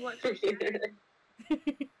 What's your strength?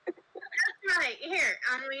 That's right. Here,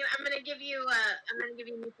 I'm gonna give you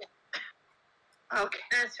Mika. Okay.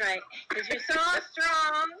 That's right. Because you're so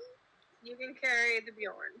strong, you can carry the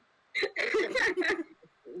Bjorn.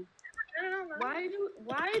 Why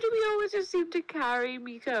do we always just seem to carry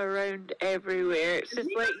Mika around everywhere? It's just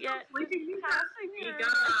like, yeah, just passing her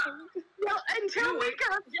around. Well, until Mika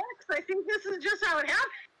objects, I think this is just how it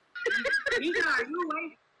happens. Mika, are you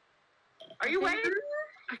awake? Are you waiting?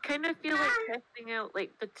 I kind of feel like testing out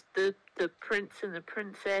like the prince and the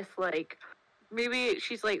princess. Like maybe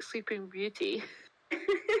she's like Sleeping Beauty. What I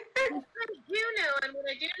do know, and what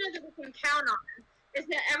I do know that we can count on, is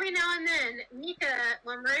that every now and then, Mika,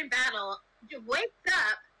 when we're in battle, wakes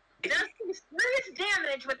up, does some serious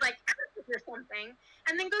damage with like curses or something,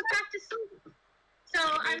 and then goes back to sleep. So,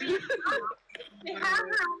 I mean, if we have her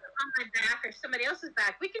on my back or somebody else's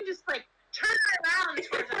back, we can just like turn her around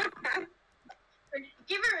towards us and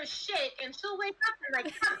give her a shake, and she'll wake up and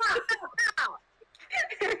like, pow, pow, pow, pow.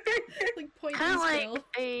 Like pointing Kind of like still.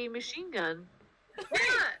 a machine gun. Yeah.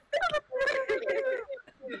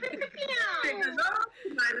 Hello,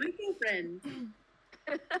 my little friend.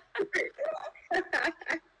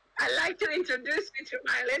 I'd like to introduce you to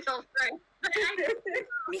my little friend.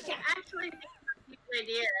 Mika, actually, think it's a good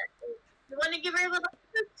idea. You want to give her a little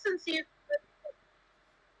kiss and see if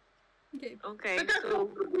Okay. Okay, But that's so so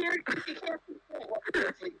weird. She can't control what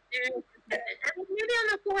she's doing. I mean, maybe on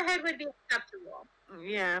the forehead would be acceptable.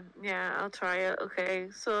 yeah, I'll try it. Okay,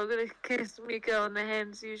 so I'm gonna kiss Mika on the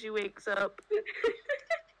hand, see if she wakes up.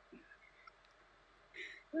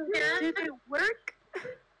 Yeah. Did it work?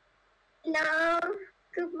 Hello.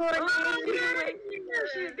 Good morning. Oh, you Yeah, wake-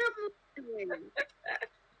 good morning.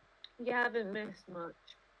 You haven't missed much.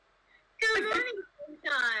 Good morning,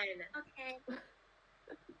 sunshine. Okay.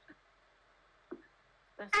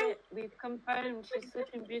 That's it. We've confirmed she's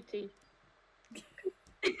Sleeping Beauty.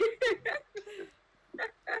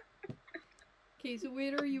 Okay, so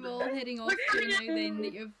where are you all heading off to now then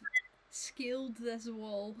that you've scaled this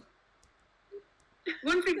wall?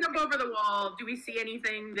 Once we jump over the wall, do we see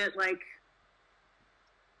anything that, like,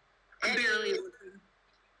 barely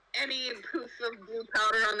Any poof of blue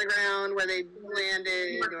powder on the ground where they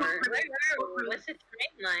landed, or What's it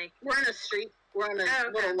train like? we're in a street. We're on a Oh,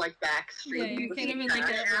 okay. little like back Yeah, street. you're kind of in like a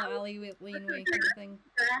little alleyway, laneway kind of thing.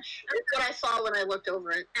 Trash. That's what I saw when I looked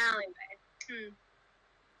over it. Alleyway.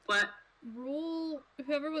 What? Roll,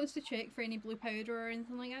 whoever wants to check for any blue powder or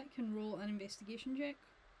anything like that can roll an investigation check.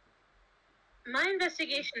 My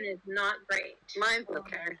investigation is not great. Mine's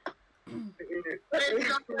okay. But it's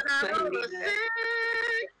not gonna roll a 6.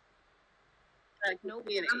 Like, Nope.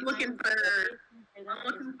 I'm looking for Tired.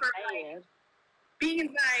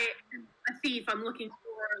 being a thief. I'm looking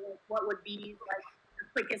for like, what would be like the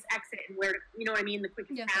quickest exit and where, you know what I mean, the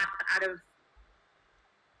quickest Yeah. path out of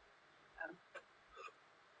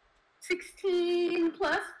 16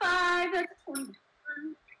 plus 5. That's 21.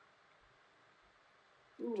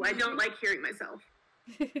 Ooh, I don't like hearing myself.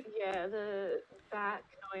 Yeah, the back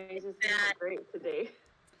noise is That- not great today.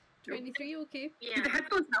 23, okay. Do Yeah. the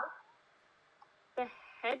headphones help? The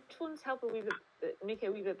headphones help a wee bit, make it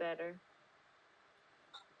a wee bit better.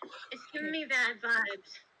 It's giving me bad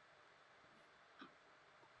vibes.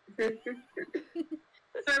 So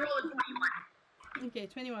I roll a 21. Okay,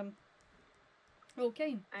 21.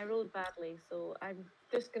 Okay. I rolled badly, so I'm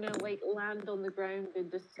just gonna like land on the ground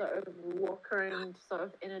and just sort of walk around, sort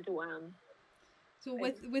of in a Duan. So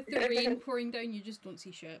with the rain pouring down, you just don't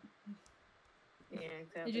see shit. Yeah,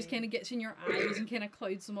 exactly. It just kind of gets in your eyes and kind of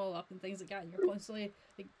clouds them all up and things like that, and you're constantly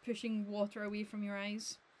like pushing water away from your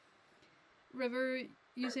eyes. River,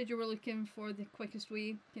 you said you were looking for the quickest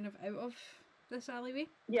way kind of out of this alleyway?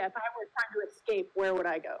 Yeah, if I were trying to escape, where would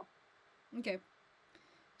I go? Okay.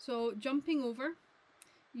 So, jumping over,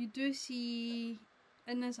 you do see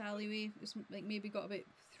in this alleyway, it's like maybe got about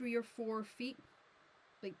 3 or 4 feet,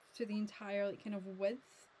 like to the entire like kind of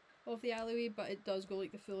width of the alleyway, but it does go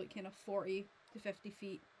like the full like kind of 40 to 50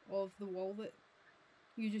 feet of the wall that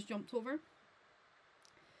you just jumped over.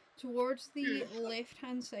 Towards the left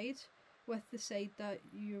hand side, with the side that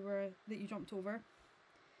you jumped over,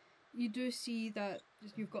 you do see that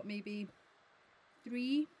you've got maybe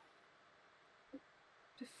 3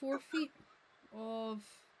 to 4 feet of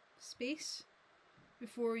space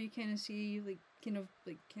before you kind of see like kind of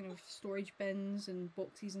storage bins and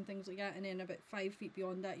boxes and things like that, and then about 5 feet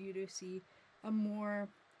beyond that you do see a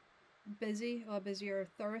busier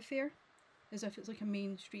thoroughfare, as if it's like a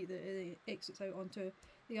main street that it exits out onto.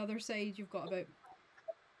 The other side you've got about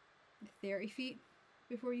 30 feet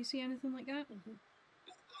before you see anything like that.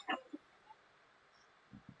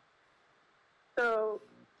 So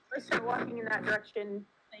I start walking in that direction,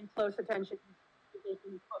 paying close attention to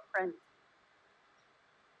making footprints.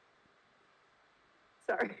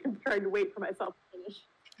 Sorry, I'm trying to wait for myself to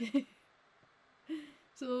finish.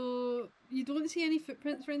 So you don't see any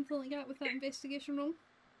footprints or anything like that with that investigation roll?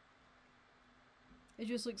 It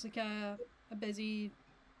just looks like a busy,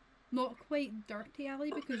 not quite dirty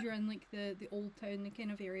alley, because you're in like the old town, the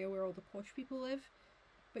kind of area where all the posh people live.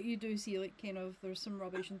 But you do see like kind of there's some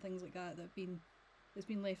rubbish and things like that that's been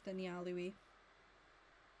left in the alleyway.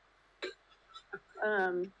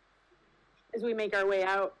 As we make our way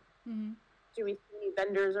out, Mm-hmm. do we see any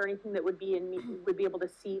vendors or anything that would be able to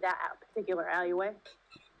see that particular alleyway?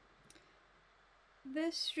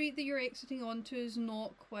 This street that you're exiting onto is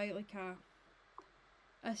not quite like a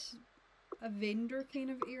vendor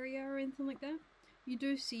kind of area or anything like that. You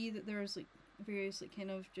do see that there's like various like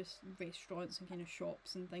kind of just restaurants and kind of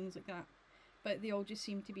shops and things like that, but they all just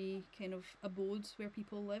seem to be kind of abodes where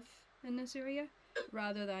people live in this area,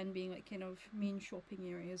 rather than being like kind of main shopping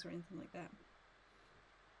areas or anything like that.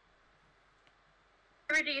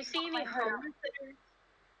 Or do you see any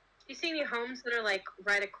homes that are like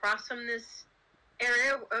right across from this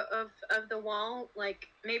area of the wall? Like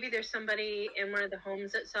maybe there's somebody in one of the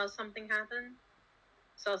homes that saw something happen,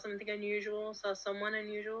 saw something unusual, saw someone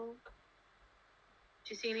unusual.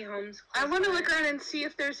 Do you see any homes? I want to look around and see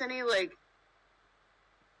if there's any like.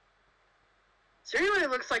 Is there anyone who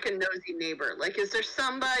looks like a nosy neighbor? Like, is there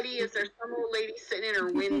some old lady sitting in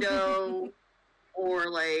her window, or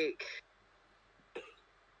like.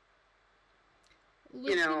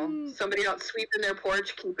 Somebody out sweeping their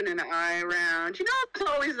porch, keeping an eye around. It's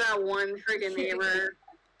always that one friggin' neighbor.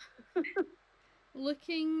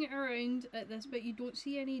 Looking around at this bit, you don't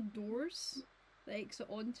see any doors that exit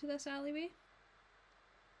onto this alleyway.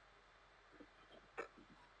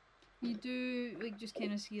 You do like just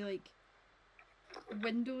kind of see like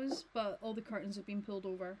windows, but all the curtains have been pulled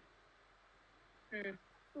over.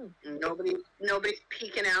 Nobody's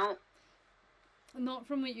peeking out. Not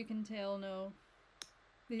from what you can tell, no.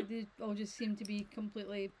 They all just seem to be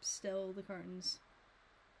completely still, the curtains.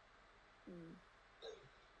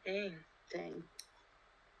 Dang.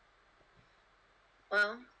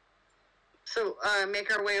 Well, so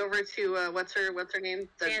make our way over to what's her name?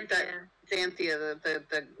 Xanthia. Xanthia,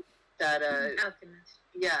 that Alchemist.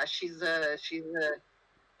 Yeah, she's a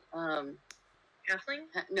Halfling?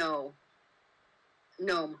 No.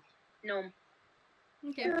 Gnome.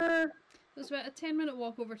 Okay. There's about a 10-minute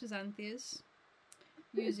walk over to Xanthia's,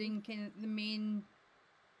 using kind of the main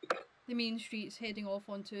streets, heading off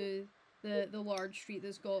onto the large street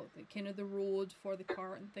that's got kind of the road for the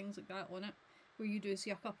cart and things like that on it, where you do see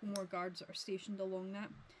a couple more guards that are stationed along that.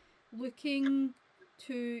 Looking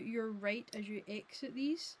to your right as you exit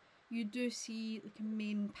these, you do see like a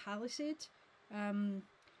main palisade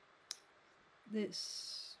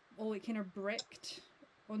that's all like kind of bricked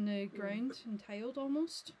on the ground and tiled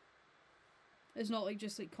almost. It's not like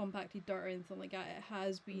just like compacted dirt or anything like that. It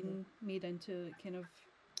has been made into like kind of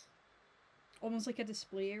almost like a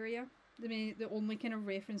display area. The only kind of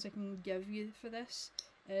reference I can give you for this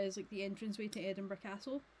is like the entranceway to Edinburgh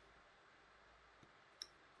Castle.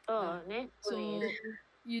 Oh, nice. So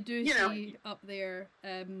you do see up there.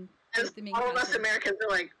 As the main all of us castle. Americans are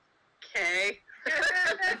like, okay.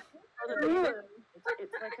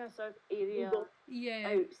 It's like a sort of area Yeah,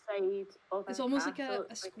 outside of it's a almost like castle.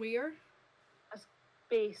 a It's like square. a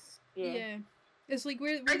space. Yeah. Yeah, it's like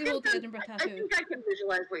where I the old think Edinburgh I Castle. think I can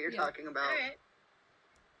visualize what you're Yeah. talking about. Alright.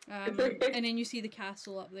 And then you see the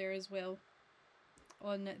castle up there as well.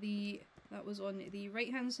 That was on the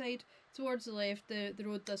right hand side. Towards the left, the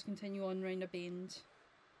road does continue on round a bend,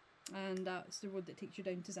 and that's the road that takes you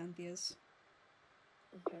down to Xanthia's.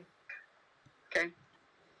 Okay. Okay.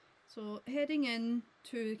 So heading in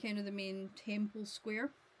to kind of the main temple square,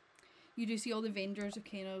 you do see all the vendors are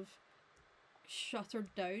kind of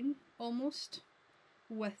shuttered down almost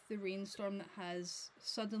with the rainstorm that has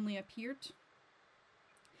suddenly appeared.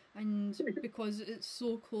 And because it's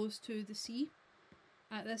so close to the sea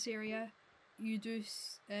at this area, you do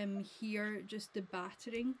hear just the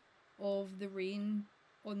battering of the rain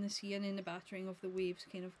on the sea, and then the battering of the waves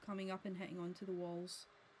kind of coming up and hitting onto the walls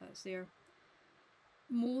that's there.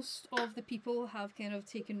 Most of the people have kind of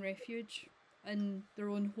taken refuge in their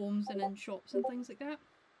own homes and in shops and things like that.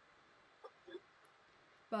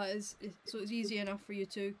 But so it's easy enough for you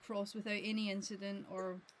to cross without any incident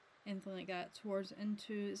or anything like that towards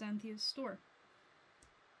into Xanthia's store.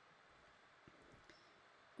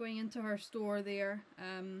 Going into her store there,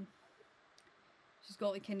 she's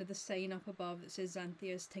got like kind of the sign up above that says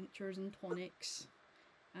Xanthia's Tinctures and Tonics,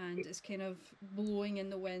 and it's kind of blowing in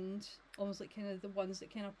the wind, almost like kind of the ones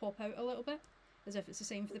that kind of pop out a little bit, as if it's the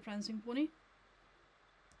same for the Prancing Pony.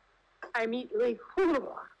 I immediately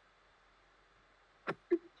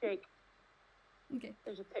Jake. Okay.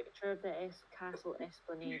 There's a picture of the castle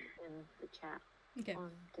esplanade in the chat Okay. on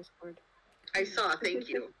Discord. I saw. Thank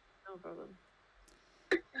you. No problem.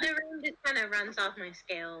 The room just kind of runs off my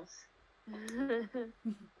scales.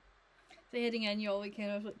 So heading in, you all like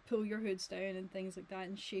kind of like pull your hoods down and things like that,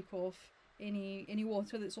 and shake off any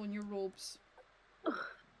water that's on your robes.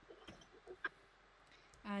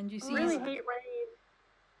 And you see, I really hate rain.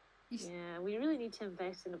 Yeah, we really need to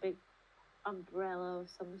invest in a big umbrella of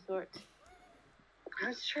some sort. I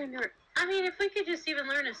was trying to. I mean, if we could just even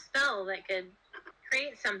learn a spell that could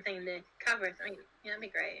create something to cover things, yeah, that'd be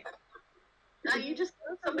great. No, you just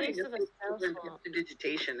somebody waste just of a spell slot.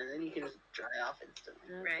 digitation, and then you can just dry off instantly.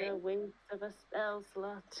 That's Right. a waste of a spell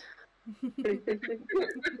slot.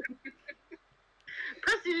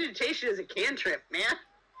 Prestidigitation is a cantrip, man.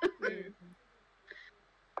 Mm.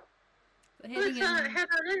 so heading Let's in, head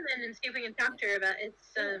on in then and see if we can talk to her about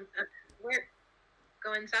it's where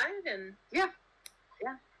go inside and Yeah.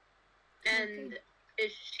 And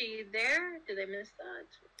is she there? Did I miss that?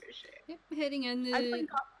 Where is she? yep, heading in, I played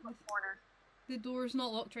top in the corner. the door's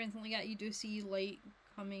not locked or anything like that. You do see light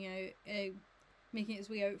coming out, making its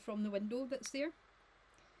way out from the window that's there.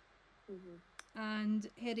 Mm-hmm. And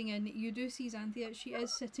heading in, you do see Xanthia. She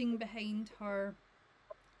is sitting behind her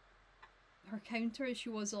counter as she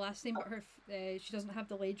was the last time, but she doesn't have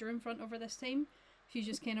the ledger in front of her this time. She's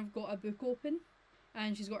just kind of got a book open,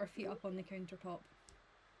 and she's got her feet up on the countertop.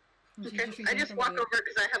 And she's Okay. I reading just from walk a book. over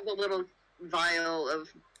because I have the little vial of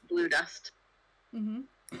blue dust. Mhm.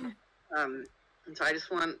 And so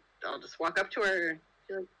I'll just walk up to her.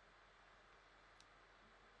 Be like,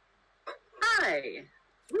 hi,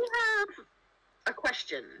 we have a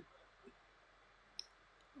question.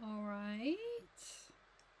 All right.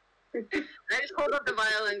 I just hold up the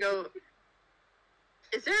vial and go,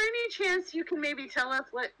 is there any chance you can maybe tell us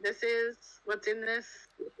what this is? What's in this?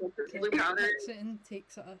 What's this blue powder? Takes it and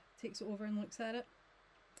takes it over and looks at it.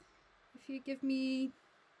 If you give me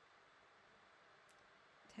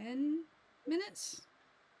 10 minutes,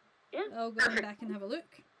 Yeah. I'll go back and have a look.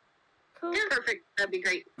 Cool. Yeah, perfect. That'd be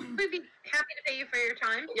great. We'd be happy to pay you for your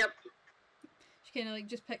time. Yep. She kind of like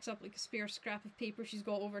just picks up like a spare scrap of paper she's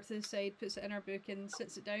got over to the side, puts it in her book, and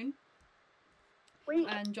sits it down Wait,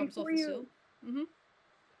 and jumps off before the you, stool. Mhm.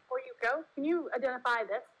 Before you go, can you identify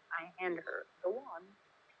this? I hand her the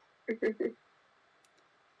wand.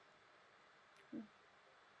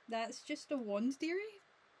 That's just a wand, dearie.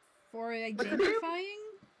 For identifying,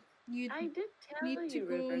 you I did tell need to you,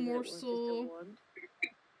 go River, that more it was just a so- wand.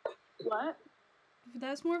 What?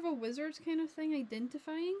 that's more of a wizard's kind of thing.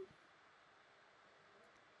 Identifying.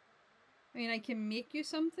 I mean, I can make you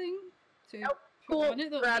something to Nope. put Cool. on it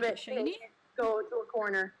that'll Grab make it. it shiny. Go to a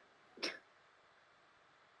corner.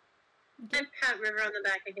 I pat River on the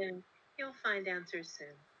back again. You'll find answers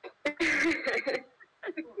soon.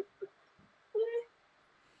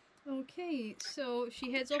 Okay, so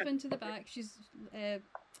she heads off into the back. She's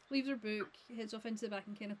leaves her book, heads off into the back,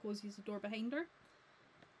 and kind of closes the door behind her.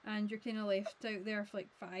 And you're kind of left out there for like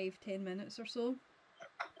 5-10 minutes or so.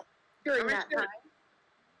 During that time.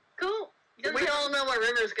 Cool. We all know what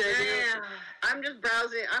River's gonna do. Yeah. I'm just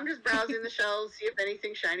browsing the shelves, see if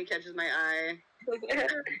anything shiny catches my eye.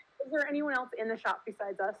 Is there anyone else in the shop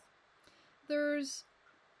besides us? There's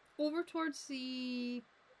over towards the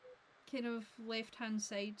kind of left hand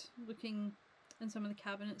side, looking and some of the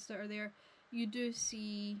cabinets that are there, you do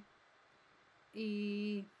see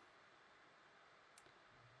a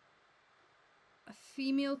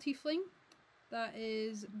female tiefling that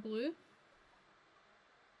is blue.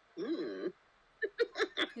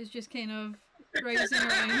 Is just kind of browsing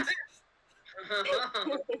around.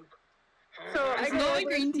 So It's I go not a over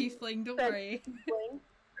green to tiefling, don't that worry. tiefling.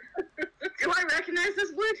 Do I recognize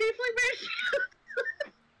this blue tiefling bitch?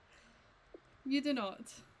 You do not.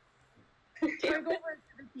 So I go over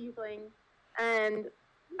to the tiefling and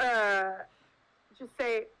just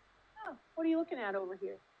say, "Oh, what are you looking at over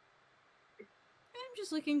here?" I'm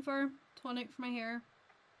just looking for tonic for my hair.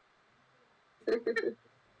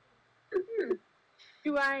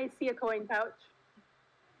 Do I see a coin pouch?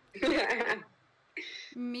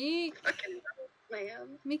 Make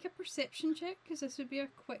Man. make a perception check, because this would be a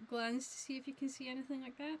quick glance to see if you can see anything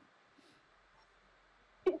like that.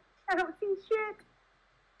 I don't see shit.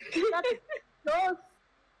 That's gross.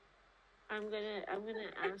 I'm gonna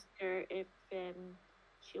ask her if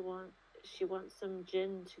she wants some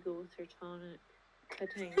gin to go with her tonic.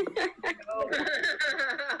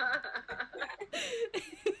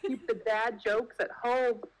 Keep the dad jokes at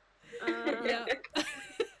home. Yeah.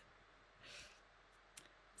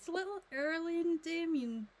 It's a little early in the day. I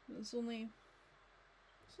mean, it's only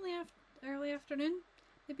early afternoon.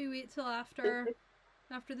 Maybe wait till after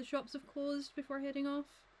the shops have closed before heading off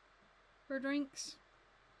for drinks.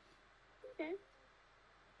 Okay.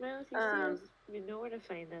 Well, if you see us, you know where to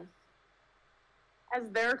find us. As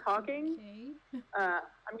they're talking, Okay. I'm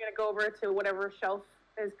gonna go over to whatever shelf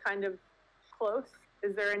is kind of close.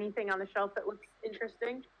 Is there anything on the shelf that looks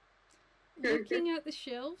interesting? Looking at the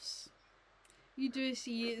shelves, you do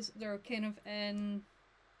see they're kind of in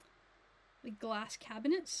like glass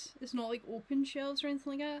cabinets. It's not like open shelves or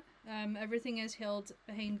anything like that. Everything is held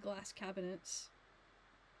behind glass cabinets.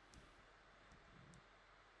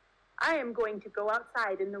 I am going to go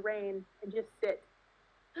outside in the rain and just sit.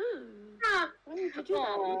 Why would you do that?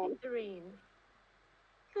 Aw. Look at the rain.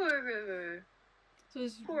 Poor River. So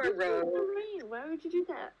as, Poor Look at Rose. the rain. Why would you do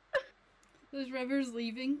that? as River's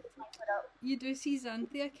leaving, you do see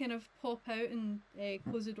Xanthia kind of pop out and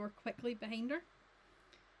close the door quickly behind her.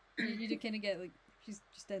 You do kind of get like she's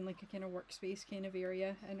just in like a kind of workspace kind of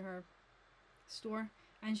area in her store,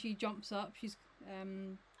 and she jumps up. She's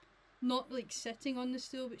not like sitting on the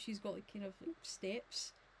stool, but she's got like kind of like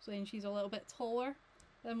steps, so then she's a little bit taller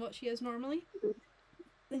than what she is normally.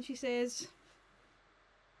 Then she says,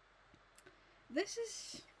 This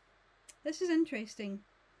is interesting.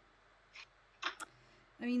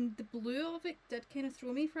 I mean, the blue of it did kind of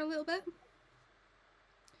throw me for a little bit,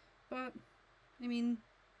 but I mean,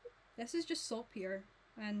 this is just saltpeter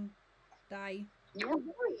and dye. You were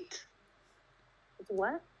right. It's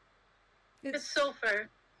what? It's sulfur.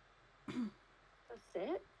 That's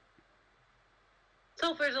it?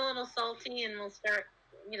 Sulfur's a little salty and will start,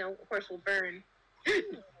 of course, will burn. I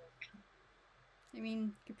mean,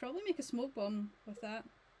 you could probably make a smoke bomb with that.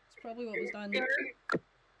 It's probably what was done.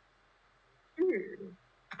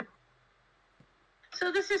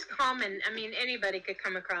 So this is common. I mean, anybody could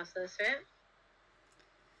come across this, right?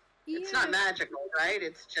 It's not Yeah. magical, right?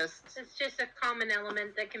 It's just. It's just a common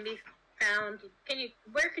element that can be found.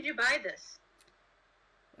 Where could you buy this?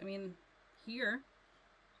 I mean, here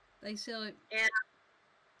they sell it Yeah.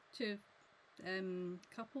 to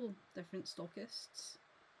couple different stockists.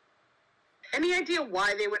 Any idea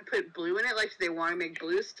why they would put blue in it? Like, do they want to make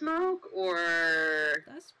blue smoke, or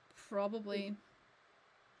That's probably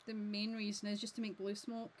the main reason, is just to make blue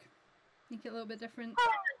smoke, make it a little bit different.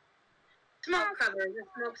 Smoke cover, the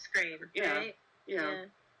smoke screen, Yeah. right? Yeah.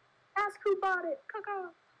 Ask who bought it.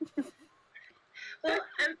 Caca. Well,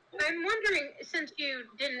 I'm wondering, since you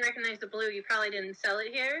didn't recognize the blue, you probably didn't sell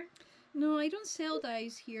it here. No, I don't sell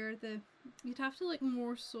dyes here. You'd have to look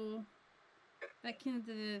more so at kind of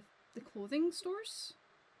the clothing stores.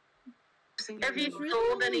 Have you It's really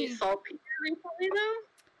sold any only- saltpeter recently, though?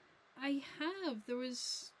 I have. There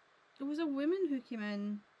was a woman who came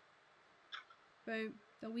in about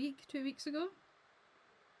a week, 2 weeks ago.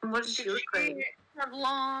 What did she look like? Have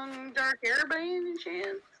long, dark hair by any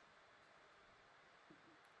chance?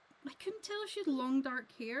 I couldn't tell if she had long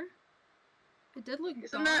dark hair. It did look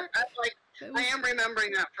Isn't dark. that but it I was- am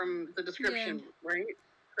remembering that from the description, right?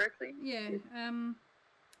 Correctly? Yeah.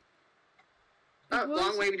 Oh, it was-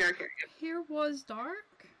 long, wavy, dark hair. hair was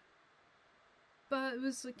dark, but it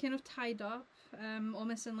was like kind of tied up,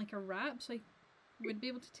 almost in like a wrap. So I wouldn't be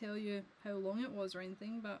able to tell you how long it was or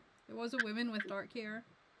anything. But it was a woman with dark hair.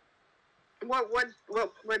 What'd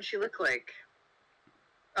she look like?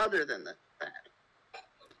 Other than that.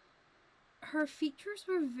 Her features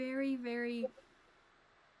were very, very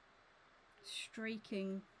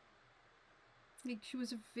striking. Like, she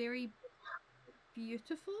was a very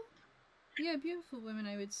beautiful woman,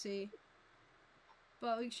 I would say.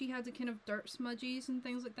 But like, she had the kind of dirt smudges and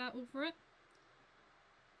things like that over it.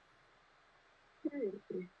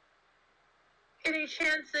 Any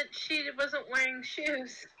chance that she wasn't wearing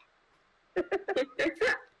shoes? That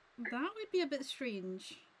would be a bit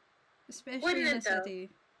strange, especially Wouldn't in a it, though? city.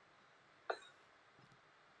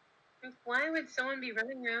 Why would someone be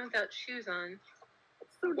running around without shoes on?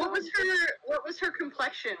 What was her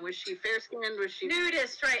complexion? Was she fair skinned? Was she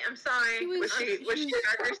Nudist, right? I'm sorry. She was she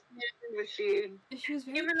darker skinned? Was she She was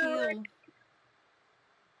very Humanoid?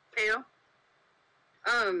 pale.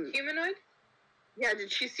 pale? Humanoid? Yeah,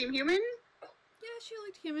 did she seem human? Yeah, she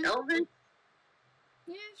looked human. Elven?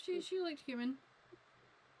 Yeah, she looked human.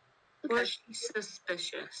 Was she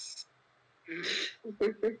suspicious? I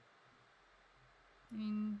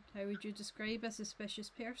mean, how would you describe a suspicious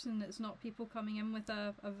person that's not people coming in with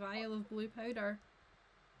a vial of blue powder?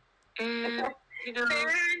 You know, Fair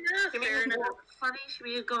enough. she may Fair have enough. walked funny. She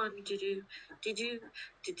may have gone, did you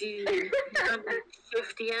done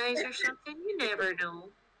 50 eyes or something? You never know.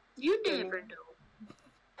 You never know.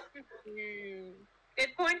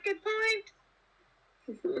 Good point. Good point.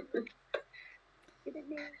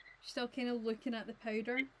 Still kind of looking at the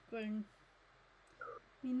powder, going,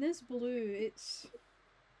 I mean, this blue, it's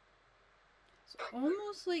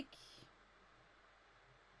almost like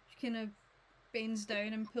she kind of bends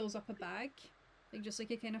down and pulls up a bag, like just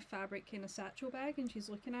like a kind of fabric kind of satchel bag, and she's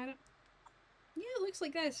looking at it. Yeah, it looks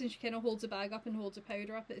like this, and she kind of holds the bag up and holds the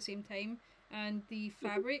powder up at the same time, and the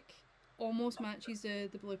fabric almost matches the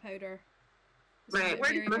blue powder. It's Right,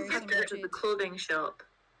 very, we must very have to similar go to the shade. clothing shop.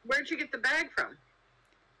 Where'd you get the bag from?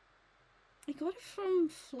 I got it from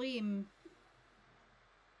Flame.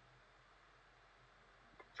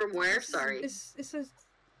 From where? Sorry. It's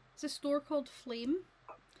a store called Flame.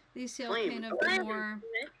 They sell Flame. kind of the more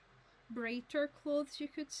brighter clothes, you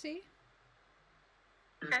could say.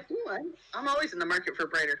 Ooh, I'm always in the market for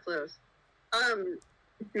brighter clothes.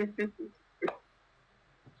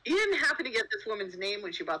 You didn't happen to get this woman's name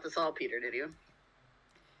when she bought this all, Peter, did you?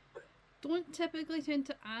 Don't typically tend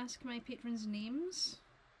to ask my patrons' names.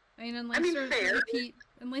 I mean, fair.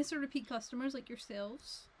 unless they're repeat customers like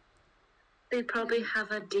yourselves. They probably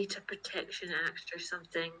have a data protection act or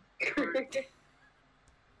something. Or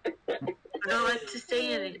I'm not allowed to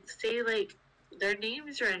say like their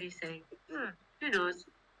names or anything. Who knows?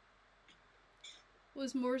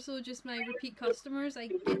 Was more so just my repeat customers. I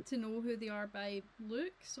get to know who they are by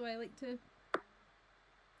look, so I like to,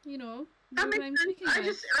 know That who makes I'm sense. speaking I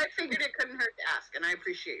with. figured it couldn't hurt to ask, and I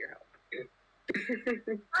appreciate your help.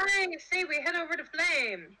 I say we head over to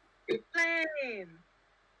Flame. Flame.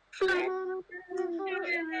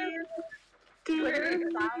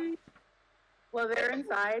 While they're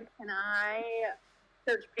inside, can I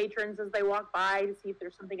search patrons as they walk by to see if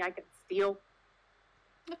there's something I can steal?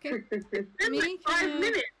 Okay. It's been like Make 5 a-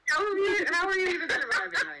 minutes. How are you even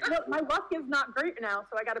surviving right now? Look, my luck is not great now,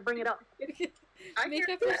 so I got to bring it up. I Make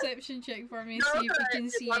hear a that. perception check for me, No, see if you but can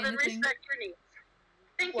see love and anything. respect your needs.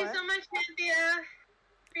 Thank you What? so much, Cynthia.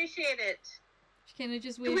 Appreciate it. She kind of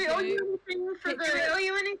just Do waves we owe out. you anything for Do we owe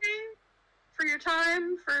you anything? for your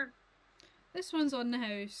time? For This one's on the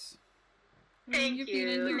house. I mean, Thank you've been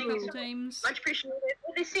in you. here a Thank you couple so times. much appreciated.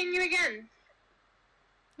 We'll be seeing you again.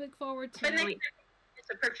 Look forward to But it. next time, it's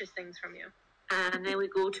to purchase things from you. And then we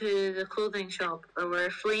go to the clothing shop or where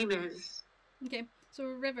Flame is. Okay, so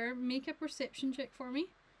River, make a perception check for me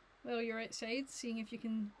while you're outside, seeing if you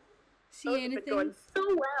can see Those have been anything. going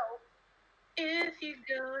so well. If you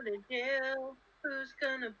go to jail, who's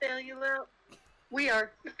gonna bail you out? We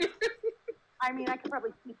are. I mean, I could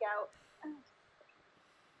probably peek out.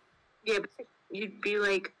 Yeah, but you'd be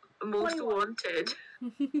like most 21. wanted.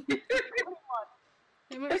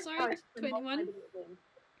 How much, sorry? Sorry, for most 21? video games.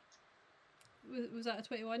 Was that a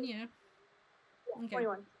 21? Yeah. Yeah, Okay.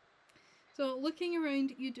 21. So looking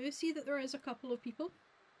around, you do see that there is a couple of people.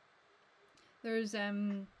 There's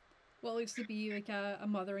what looks to be like a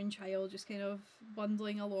mother and child just kind of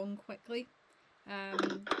bundling along quickly.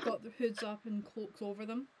 Got their hoods up and cloaks over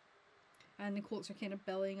them. And the cloaks are kind of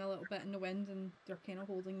billowing a little bit in the wind and they're kind of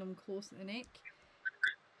holding them close at the neck.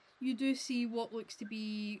 You do see what looks to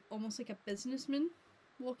be almost like a businessman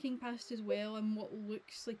walking past as well, and what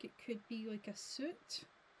looks like it could be like a suit.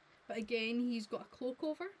 But again, he's got a cloak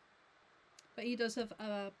over. But he does have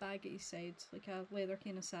a bag at his side, like a leather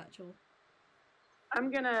kind of satchel.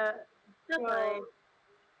 I'm gonna go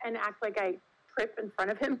and act like I trip in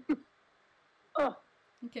front of him. Oh,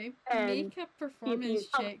 Okay, And make a he performance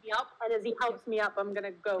helps check. me up, and as he helps me up, I'm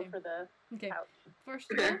gonna go Okay. for the Okay, couch.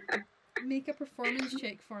 first of all, make a performance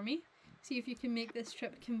check for me. See if you can make this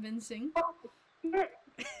trip convincing. Oh, shit.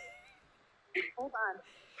 Hold on.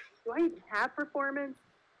 Do I even have performance?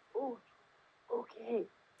 Oh, okay.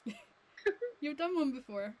 You've done one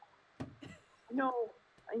before. No,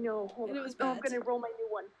 I know. Hold And it on. was Oh, I'm bad. gonna roll my new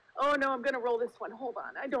one. Oh no, I'm gonna roll this one. Hold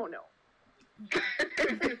on. I don't know.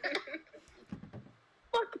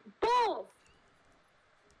 Fucking balls!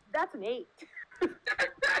 That's an 8.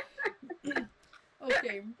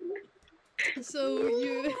 Okay. So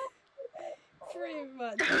you pretty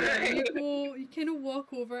much you kind of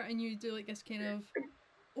walk over and you do like this kind of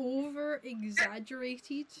over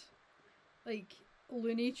exaggerated like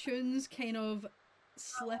Looney Tunes kind of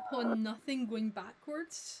slip on nothing going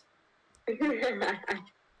backwards and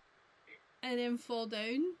then fall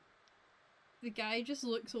down. The guy just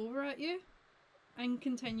looks over at you and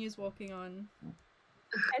continues walking on.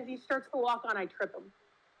 As he starts to walk on, I trip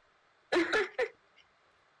him.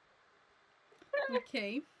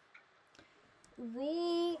 Okay.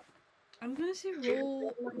 Roll. I'm gonna say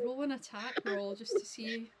roll an attack roll just to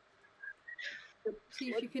see if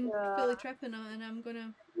you can fully trip and I'm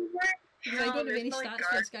gonna. Because I don't have any stats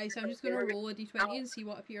for this guy, so I'm just gonna roll a d20 and see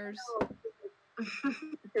what appears.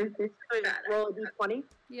 Roll a d20.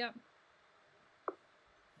 Yep.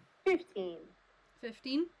 15.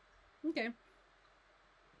 15. Okay.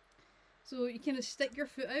 So you kind of stick your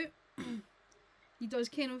foot out. He does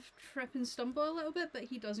kind of trip and stumble a little bit, but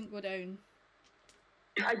he doesn't go down.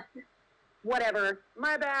 Whatever.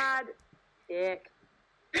 My bad. Dick.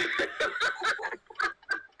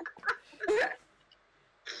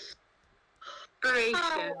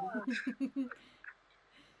 Inspiration.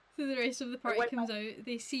 So the rest of the party What- comes out.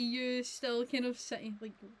 They see you still kind of sitting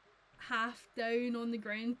like half down on the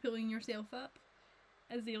ground, pulling yourself up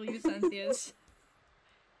as they leave Cynthia's.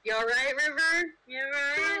 You alright, River? You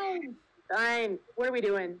alright? Fine. What are we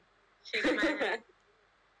doing? Shaking my head.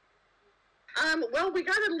 Well, we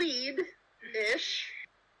got a lead-ish.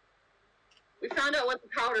 We found out what the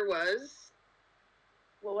powder was.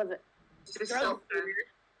 What was it? Just Saltpeter.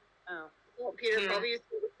 Oh. Saltpeter, Yeah. probably used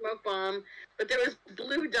for the smoke bomb. But there was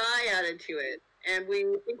blue dye added to it. And we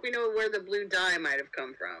think we know where the blue dye might have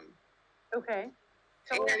come from. Okay.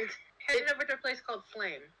 So we're And heading over to a place called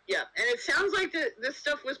Flame. yeah, and it sounds like this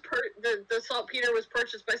stuff was the saltpeter was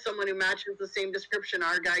purchased by someone who matches the same description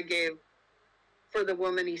our guy gave for the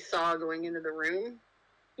woman he saw going into the room.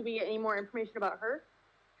 Did we get any more information about her?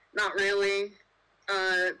 Not really.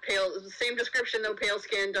 Pale, same description though. Pale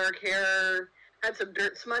skin, dark hair, had some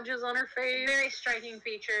dirt smudges on her face. Very striking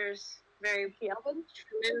features. Very, She Elvin?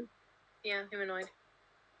 Human. yeah, humanoid.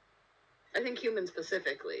 I think human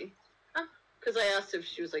specifically. Oh. Because I asked if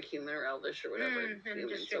she was like human or elvish or whatever. And Human,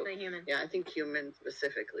 just so- strictly human. yeah, I think human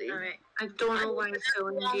specifically. Alright. I don't know why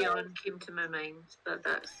Celine Dion came to my mind, but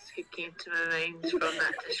that's who came to my mind from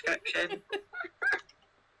that description.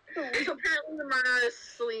 So apparently the murderer is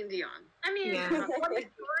Celine Dion. I mean, Yeah. Funny story.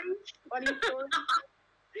 Funny story.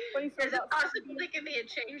 Funny story is it about possible they could be a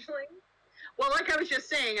changeling? Well, like I was just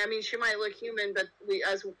saying, I mean, she might look human, but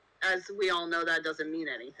as we all know, that doesn't mean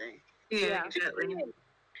anything. Yeah, Yeah. exactly.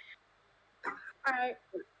 Alright.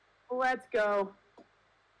 Let's go.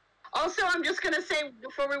 Also, I'm just gonna say,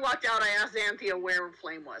 before we walked out, I asked Xanthia where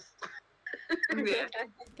Flame was. Yeah.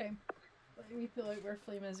 Okay. Let me pull out where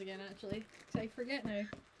Flame is again, actually. 'Cause I forget now.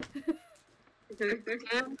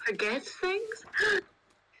 Tim forgets things?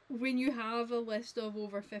 When you have a list of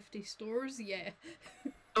over 50 stores, yeah.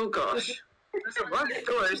 Oh gosh. That's a lot of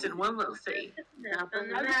doors in one little city.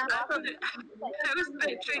 Nothing. I was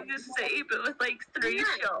picturing this city, but with like 3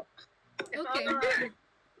 shops. Okay.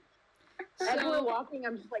 As we're So, walking,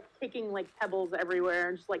 I'm just like kicking like pebbles everywhere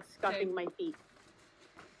and just like scuffing Okay. my feet.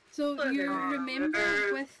 so you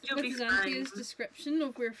remember with You'll be Xanthia's fine. description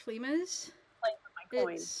of where Flame is? My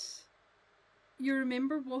coin. It's you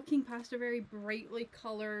remember walking past a very brightly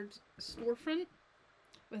coloured storefront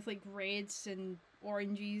with like reds and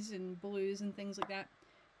oranges and blues and things like that.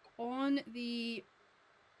 On the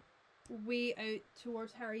way out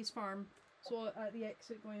towards Harry's farm, so at the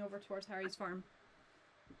exit going over towards Harry's farm,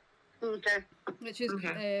 Okay. which is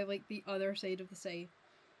Okay. like the other side of the site.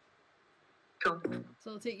 Cool. So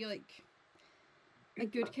it'll take you like a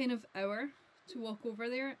good kind of hour to walk over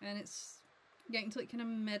there, and it's getting to like kind of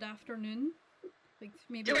mid-afternoon, like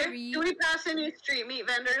maybe Do we pass any street meat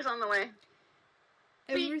vendors on the way?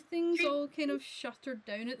 Everything's all kind of shuttered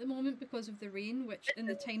down at the moment because of the rain, which in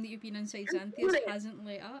the time that you've been inside Xanthia's hasn't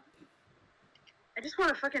lit up. I just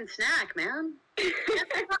want a fucking snack, man.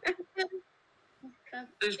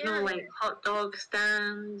 There's no like hot dog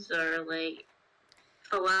stands or like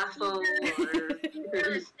falafel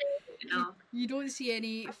or you know. You don't see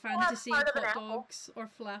any have fantasy part of an hot apple. dogs or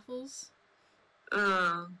falafels.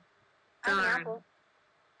 Oh, I have an darn. apple.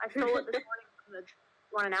 I stole it this morning from the.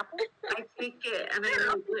 Want an apple? I take it and I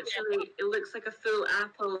like, literally, it looks like a full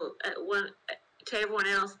apple to everyone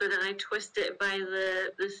else, but then I twist it by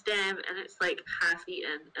the stem and it's like half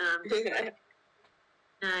eaten. Just like,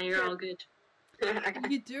 nah, you're all good.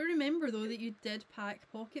 You do remember though that you did pack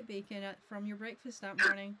pocket bacon from your breakfast that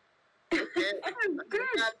morning. I'm good.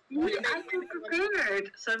 I feel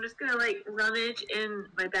prepared. So I'm just gonna like rummage in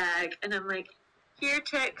my bag and I'm like, here,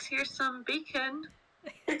 Tex, here's some bacon.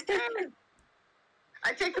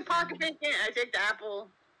 I take the pocket bacon. I take the apple.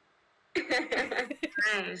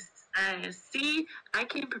 Nice. See, I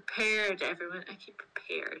came prepared, everyone. I came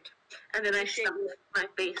prepared. And then I stuff my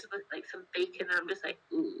face with like some bacon and I'm just like,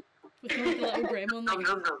 ooh. With like a little gremlin Nom, like.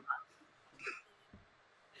 nom, nom.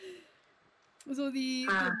 So the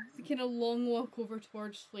kind of long walk over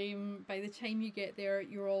towards Flame, by the time you get there,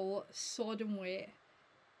 you're all sodden wet.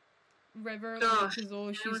 River looks as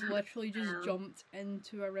though she's literally just jumped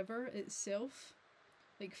into a river itself.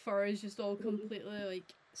 Like fur is just all completely like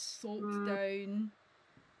soaked down.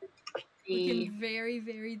 Looking very,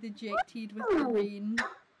 very dejected with the rain.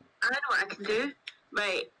 I know what I can do.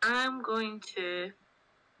 Right, I'm going to.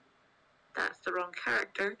 That's the wrong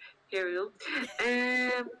character. Here we go.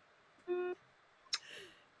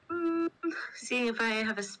 Seeing if I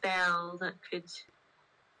have a spell that could.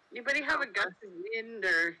 Anybody have a gust of wind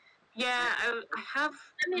or? Yeah, I have.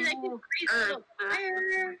 I mean, I can freeze a little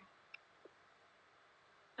fire.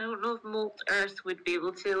 I don't know if Molt Earth would be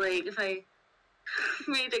able to, like, if I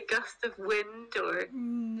made a gust of wind or.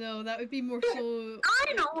 No, that would be more so.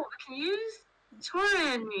 I know what I can use.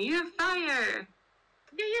 Torin, you have fire.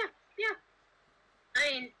 Yeah.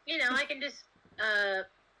 I mean, I can just,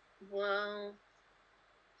 well,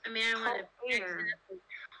 I mean, I don't want to accidentally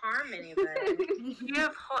harm anybody. You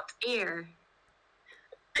have hot air.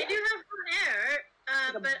 I do have hot air,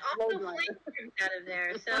 but also flame comes out of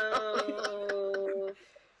there, so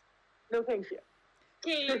No, thank you.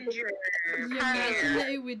 danger. You imagine that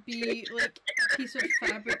it would be like a piece of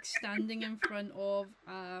fabric standing in front of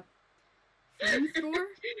a flamethrower.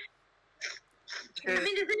 I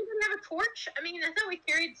mean, does anyone have a torch? I mean, I thought we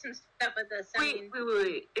carried some stuff with us. Wait.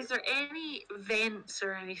 Is there any vents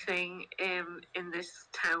or anything in this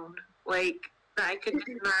town? Like, that I could just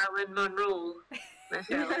Marilyn Monroe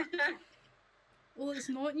myself? Well, it's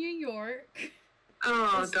not New York.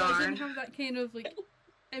 Oh, It darn. doesn't have that kind of like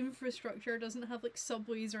infrastructure. Doesn't have like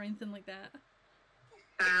subways or anything like that.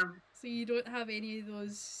 So you don't have any of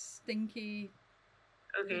those stinky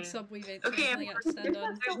like, subway vents or anything like that to stand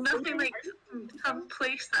on. There's nothing like some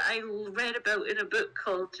place that I read about in a book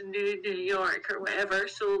called New York or whatever,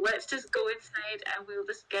 so let's just go inside and we'll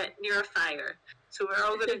just get near a fire. So we're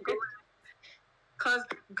all gonna go. Because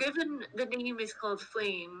given the name is called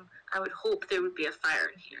Flame, I would hope there would be a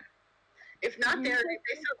fire in here. If not there, if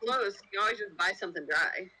they so close, you can always just buy something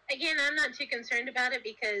dry. Again, I'm not too concerned about it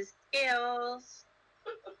because scales.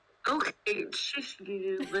 Okay, shush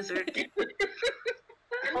you, lizard. I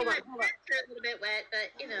mean, my pants are a little bit wet,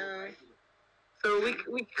 but So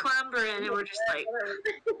we clamber in and we're just like,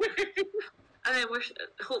 and then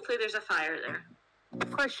hopefully there's a fire there.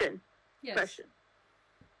 Question. Yes. Question.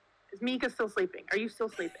 Is Mika still sleeping? Are you still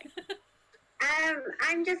sleeping?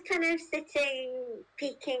 I'm just kind of sitting,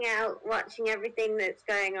 peeking out, watching everything that's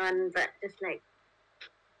going on, but just like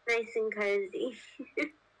nice and cozy.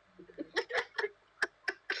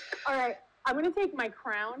 All right. I'm gonna take my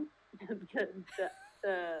crown, the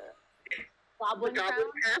goblin crown.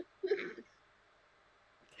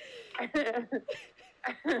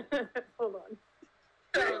 Hold on.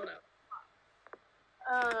 Oh, no.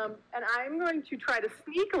 And I'm going to try to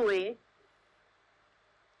sneakily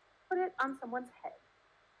put it on someone's head.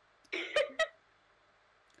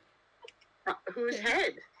 Whose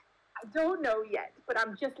head? I don't know yet, but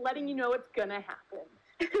I'm just letting you know it's gonna happen.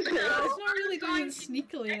 It's not really doing it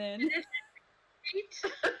sneakily then.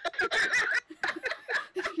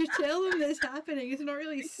 If you tell them that it's happening, it's not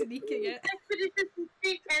really sneaking it.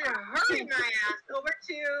 and hurry my ass over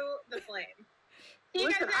to the flame. See,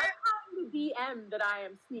 Listen, guys, I'm telling the DM that I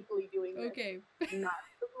am sneakily doing this. Okay. Not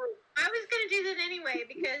the group. I was gonna do that anyway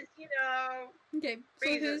because Okay, so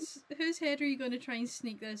Reasons. whose head are you going to try and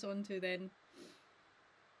sneak this onto then?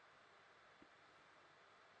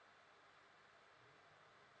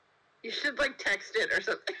 You should like text it or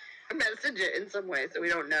something, message it in some way so we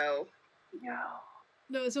don't know. No.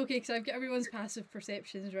 No, it's okay because I've got everyone's passive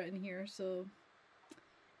perceptions written here, so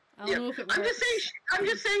I don't Yeah. know if it works. I'm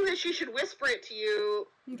just saying that she should whisper it to you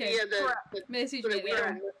Okay, via the message so me that we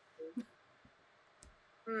then.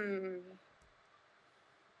 don't-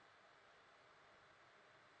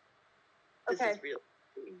 This Okay. is real.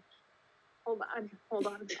 Hold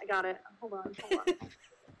on. I got it. Hold on. I'm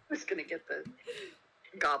just gonna get the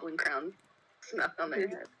goblin crown snuck on their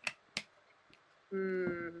head.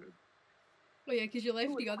 Oh yeah, because you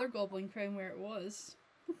left the other goblin crown where it was.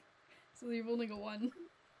 So you've only got one.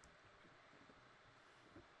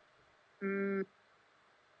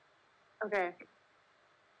 Okay.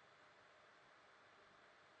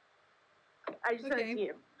 I just sent it Okay. to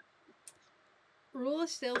you. Roll a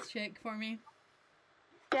stealth check for me.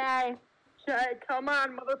 Okay. Come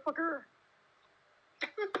on, motherfucker.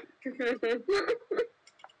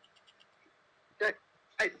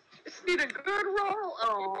 I just need a good roll.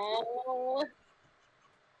 Oh.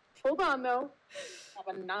 Hold on, though. I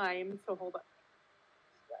have a 9, so hold on.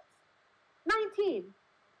 19.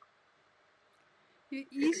 You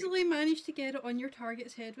easily managed to get it on your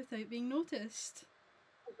target's head without being noticed.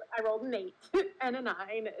 I rolled an 8 and a 9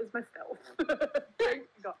 is my stealth. Thank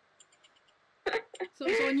God. So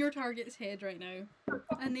it's on your target's head right now.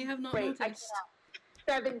 And they have not Wait, I noticed.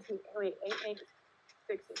 cannot. 17. Wait, 8,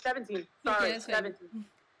 16, 17. Sorry, Okay, that's fine. 17.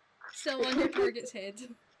 Still on your target's head.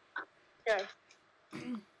 Okay.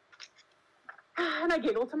 And I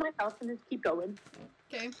giggle to myself and just keep going.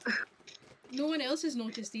 Okay. No one else has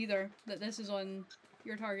noticed either that this is on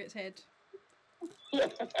your target's head. Yeah.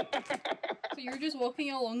 So you're just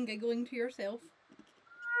walking along giggling to yourself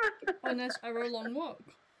on this hour-long walk.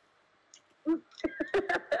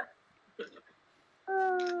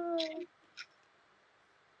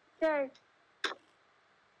 Okay.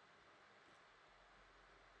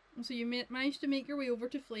 So you managed to make your way over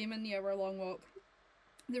to Flame in the hour-long walk.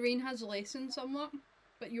 The rain has lessened somewhat,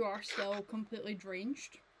 but you are still completely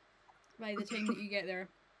drenched by the time that you get there.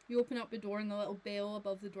 You open up the door and the little bell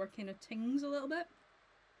above the door kind of tings a little bit.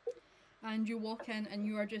 And you walk in and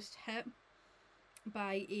you are just hit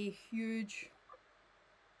by a huge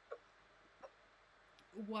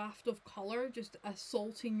waft of colour just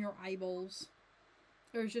assaulting your eyeballs.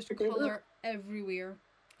 There's just colour everywhere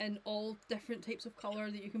in all different types of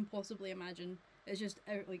colour that you can possibly imagine. It's just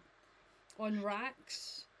out like on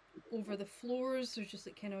racks, over the floors, there's just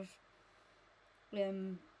like kind of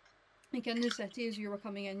like in the city as you were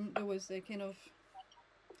coming in there was the kind of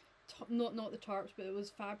not the tarps, but it was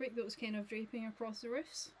fabric that was kind of draping across the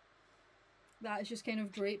roofs. That is just kind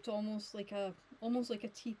of draped almost like a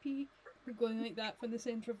teepee. We're going like that from the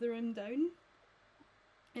centre of the room down.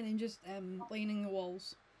 And then just lining the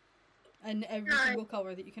walls. In every single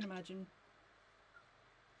colour that you can imagine.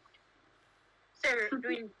 So, do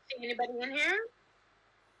we see anybody in here?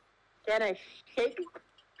 Can I shake?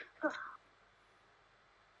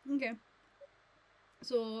 Okay.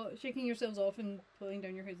 So, shaking yourselves off and pulling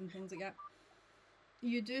down your hoods and things like that.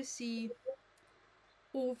 You do see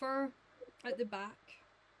over at the back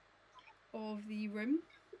of the room,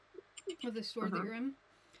 of the store that you're in,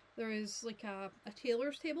 there is like a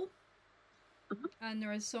tailor's table. And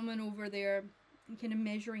there is someone over there kind of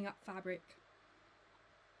measuring up fabric.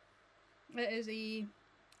 It is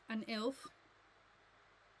an elf.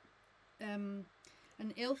 An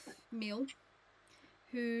elf male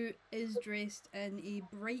who is dressed in a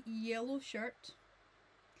bright yellow shirt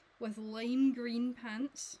with lime green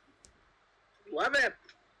pants. Love it.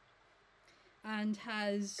 And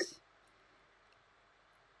has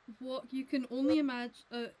what you can only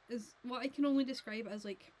imagine is what I can only describe as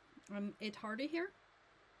like Ed Hardy hair.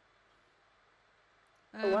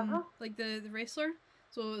 Like the wrestler.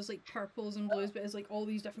 So it's like purples and blues, but it's like all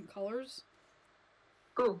these different colours.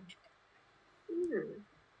 Cool.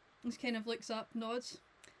 Just kind of looks up, nods.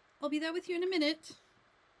 I'll be there with you in a minute.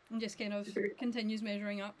 And just kind of continues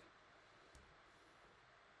measuring up.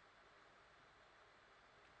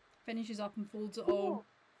 Finishes up and folds it all.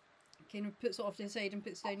 Kind of puts it off to the side and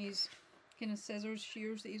puts down his kind of scissors,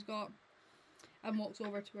 shears that he's got. And walks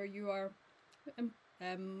over to where you are.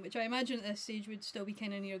 Which I imagine at this stage would still be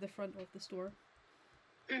kind of near the front of the store.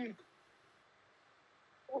 Good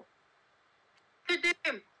day.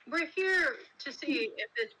 We're here to see if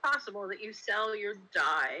it's possible that you sell your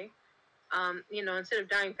dye. Instead of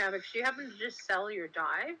dyeing fabrics, do you happen to just sell your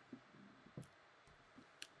dye?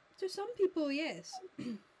 To some people, yes.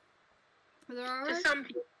 There are. To some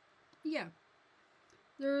people. Yeah.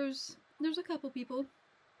 There's a couple people.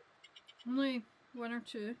 Only one or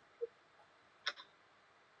two.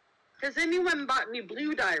 Has anyone bought me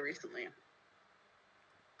blue dye recently?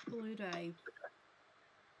 Blue dye.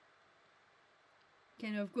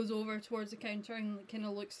 Kind of goes over towards the counter and kind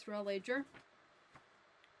of looks through a ledger.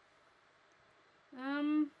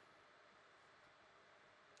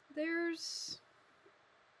 There's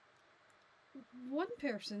one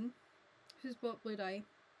person who's bought blue dye.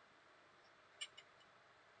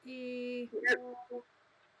 a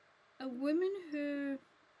woman who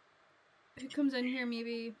comes in here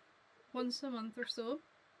maybe once a month or so,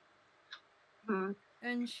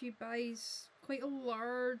 and she buys quite a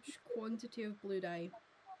large quantity of blue dye.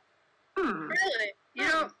 Really? You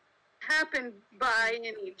don't happen by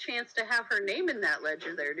any chance to have her name in that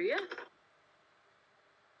ledger there, do you?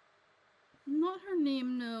 Not her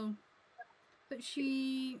name, no. But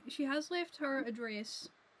she has left her address.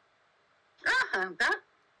 That?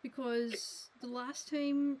 Because the last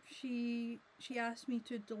time she asked me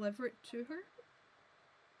to deliver it to her.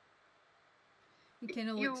 He kind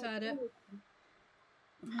of looks at it.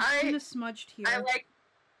 It's kind of smudged here.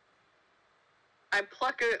 I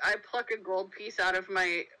pluck a gold piece out of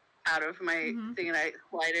my thing and I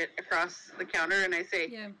slide it across the counter and I say,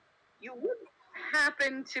 you wouldn't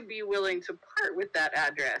happen to be willing to part with that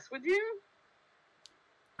address, would you?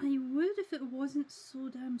 I would if it wasn't so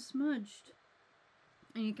damn smudged.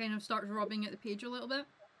 And he kind of starts rubbing at the page a little bit.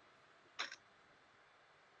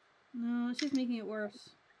 No, she's making it worse.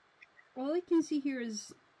 All I can see here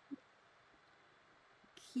is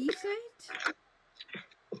Quayside?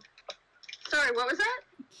 Sorry, what was that?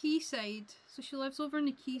 Quayside. So she lives over in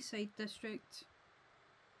the Quayside district.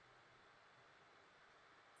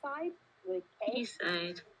 Side with K.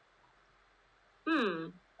 Quayside.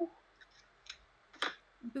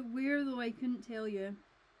 But where though, I couldn't tell you.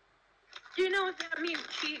 Do you know if, I mean,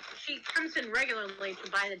 she comes in regularly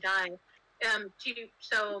to buy the dye.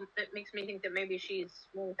 So it makes me think that maybe she's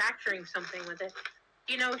manufacturing something with it.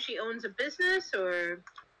 Do you know if she owns a business or?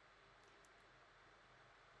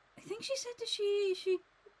 I think she said that she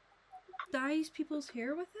dyes people's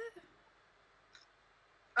hair with it.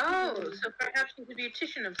 Oh, so perhaps she's a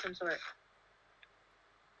beautician of some sort.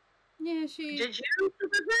 Yeah, she. Did you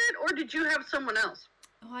deliver it, or did you have someone else?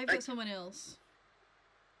 Oh, I've got someone else.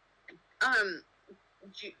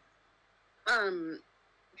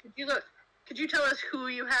 Could you tell us who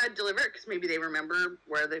you had deliver it? Because maybe they remember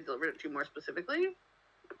where they delivered it to more specifically.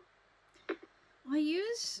 I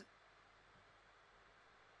use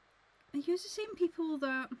the same people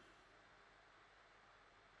that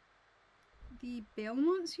the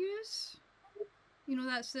Belmonts use. You know,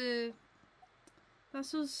 that's the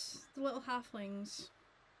little halflings.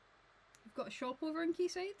 We've got a shop over in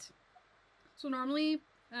Quayside. So normally,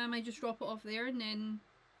 I just drop it off there, and then,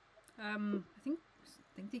 I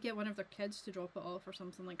think they get one of their kids to drop it off or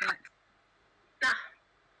something like that.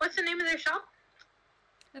 What's the name of their shop?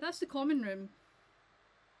 That's the common room.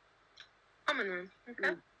 Common room.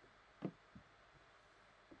 Okay.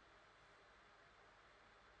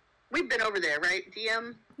 We've been over there, right,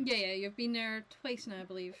 DM? Yeah, you've been there twice now, I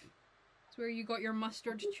believe. It's where you got your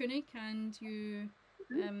mustard tunic, and you,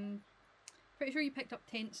 pretty sure you picked up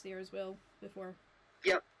tents there as well before.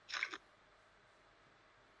 Yep.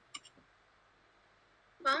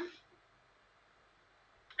 Well,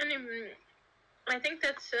 I think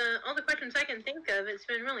that's all the questions I can think of. It's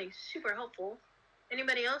been really super helpful.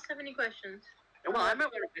 Anybody else have any questions? Well, I might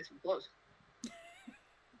want to get some clothes.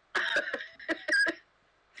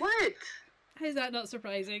 What? How is that not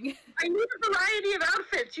surprising? I need a variety of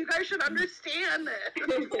outfits. You guys should understand that.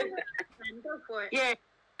 Go for it. Yeah,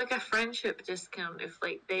 like a friendship discount. If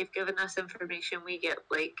like they've given us information, we get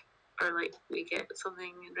we get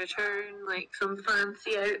something in return, like some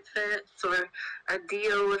fancy outfits or a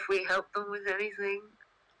deal if we help them with anything.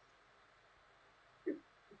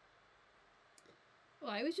 Well,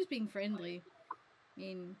 I was just being friendly. I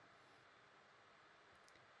mean,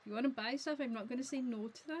 if you want to buy stuff, I'm not going to say no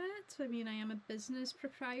to that. I mean, I am a business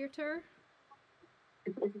proprietor.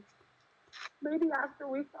 Maybe after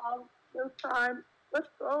we solve this time, let's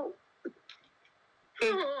go.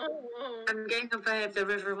 I'm getting a vibe the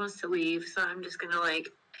river wants to leave, so I'm just gonna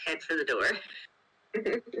head for the door.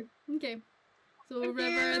 Okay. So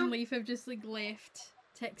River and Leaf have just left.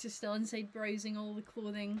 Tex is still inside browsing all the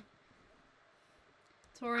clothing.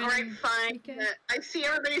 Torin, alright, fine. okay. I see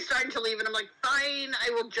everybody starting to leave and I'm like, fine, I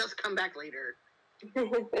will just come back later.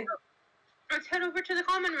 Let's head over to the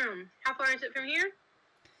common room. How far is it from here?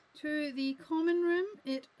 To the common room,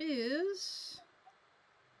 it is...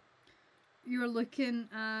 You're looking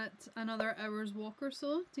at another hour's walk or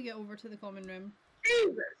so to get over to the common room.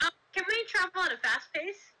 Jesus! Can we travel at a fast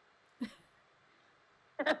pace?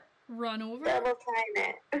 Run over? Double time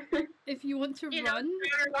it. If you want to run...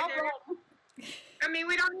 I mean,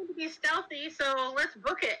 we don't need to be stealthy, so let's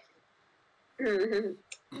book it.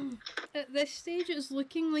 At this stage, it's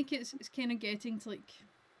looking like it's kind of getting to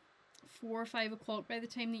 4 or 5 o'clock by the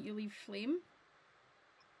time that you leave Flame.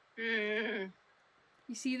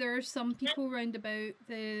 You see there are some people round about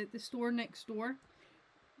the store next door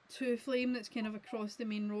to Flame that's kind of across the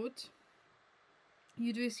main road,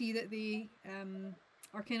 you do see that they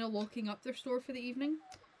are kind of locking up their store for the evening.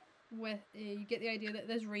 With you get the idea that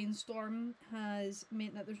this rainstorm has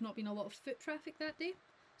meant that there's not been a lot of foot traffic that day,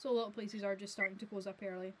 so a lot of places are just starting to close up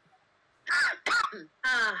early.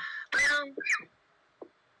 Well,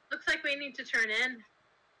 looks like we need to turn in,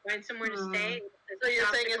 find somewhere to stay. So you're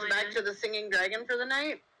saying it's back to the Singing Dragon for the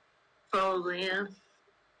night? Probably, yeah.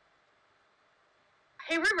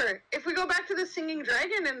 Hey, River, if we go back to the Singing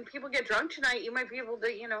Dragon and people get drunk tonight, you might be able to,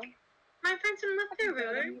 Might find some left there,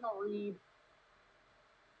 River. You don't read.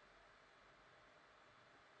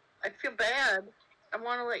 I feel bad. I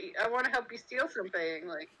want to help you steal something,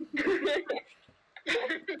 like.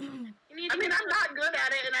 I mean, I'm not good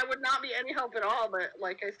at it, and I would not be any help at all, but,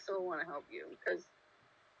 like, I still want to help you, because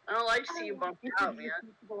I don't like to see you bumped out, man.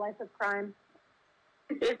 The life of crime.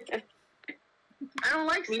 I don't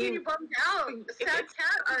like seeing you bumped out. If it's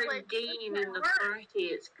our gain in the party,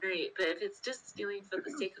 it's great, but if it's just stealing for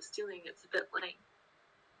the sake of stealing, it's a bit like...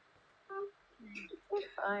 It's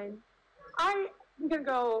fine. I'm gonna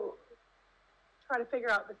go try to figure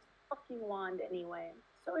out this fucking wand anyway,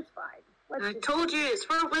 so it's fine. I told you, it's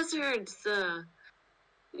for wizards.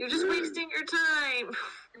 You're just wasting your time.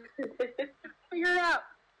 Figure it out.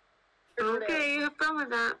 Okay, you have fun with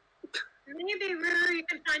that. Maybe you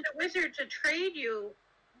can find a wizard to trade you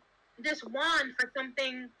this wand for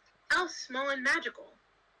something else small and magical.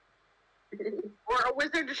 Or a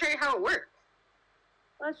wizard to show you how it works.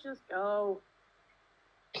 Let's just go.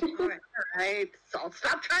 Alright, so I'll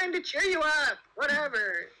stop trying to cheer you up.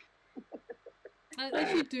 Whatever.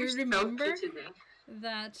 If you do remember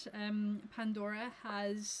that Pandora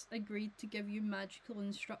has agreed to give you magical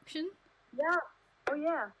instruction. Yeah. Oh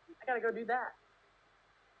yeah. I gotta go do that.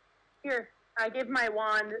 Here, I give my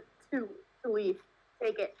wand to Leaf.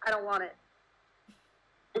 Take it. I don't want it.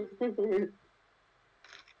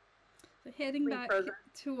 So heading back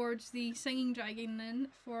towards the Singing Dragon then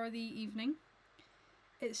for the evening.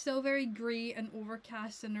 It's still very grey and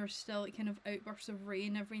overcast, and there's still kind of outbursts of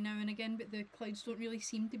rain every now and again, but the clouds don't really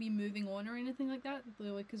seem to be moving on or anything like that. They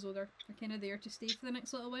look as though they're kind of there to stay for the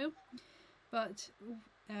next little while. But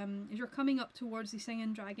as you're coming up towards the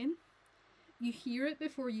Singing Dragon, you hear it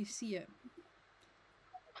before you see it.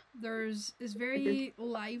 It's very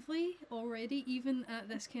lively already, even at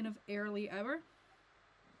this kind of early hour.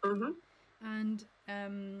 And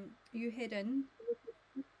you head in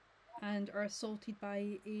and are assaulted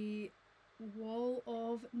by a wall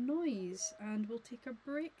of noise, and we'll take a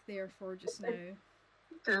break there for just now.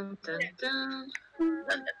 Dun, dun, dun.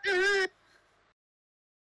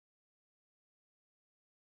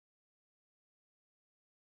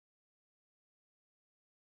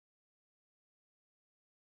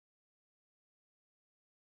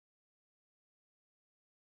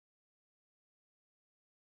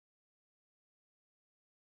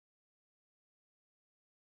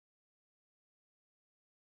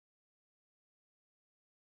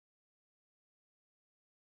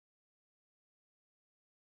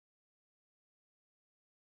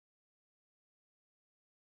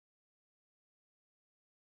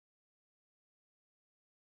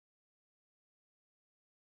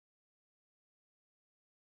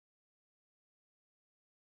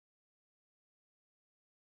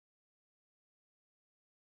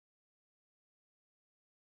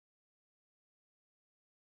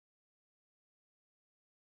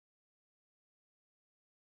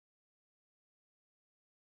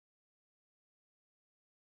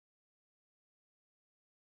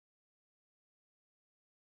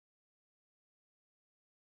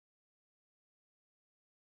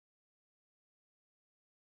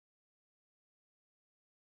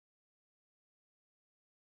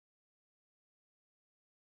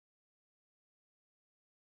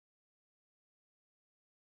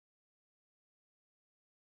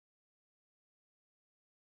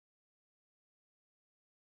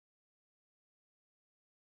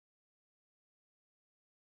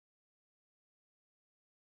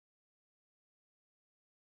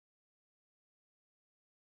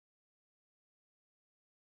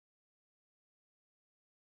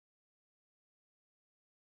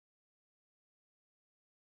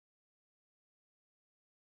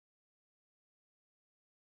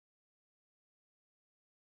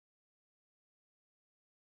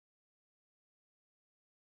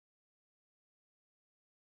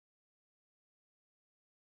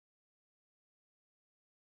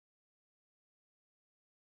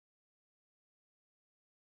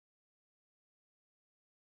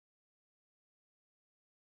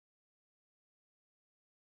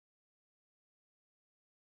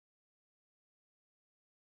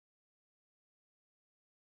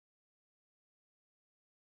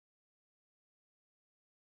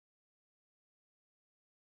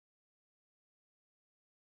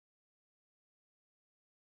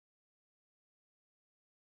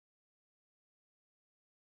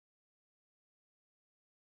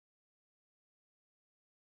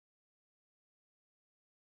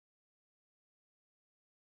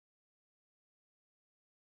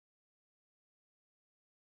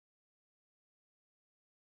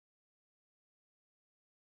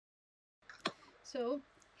 So,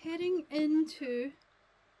 heading into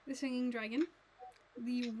the Singing Dragon,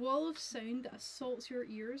 the wall of sound that assaults your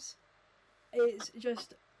ears is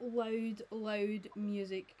just loud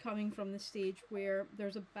music coming from the stage, where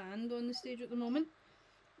there's a band on the stage at the moment.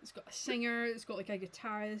 It's got a singer, it's got like a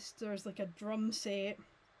guitarist, there's like a drum set,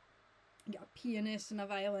 you got a pianist and a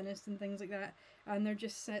violinist and things like that, and they're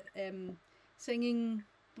just singing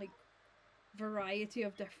like variety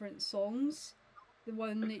of different songs. The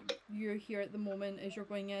one that you hear at the moment as you're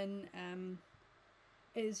going in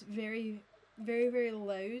is very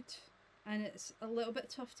loud, and it's a little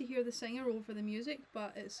bit tough to hear the singer over the music,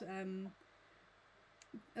 but it's a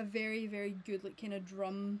very good like kind of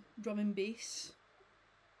drum and bass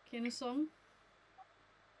kind of song.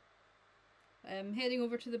 Heading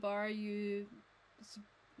over to the bar, it's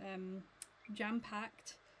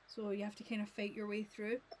jam-packed, so you have to kind of fight your way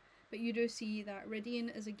through, but you do see that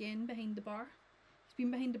Rydian is again behind the bar. He's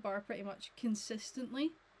been behind the bar pretty much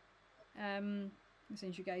consistently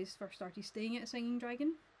since you guys first started staying at Singing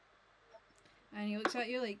Dragon, and he looks at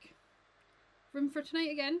you like, room for tonight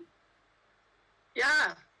again?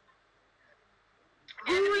 Yeah.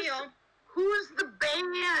 Who's the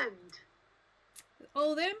band?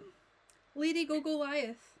 All them? Lady Go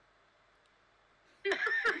Goliath.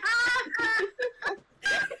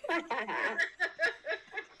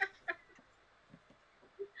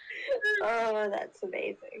 Oh, that's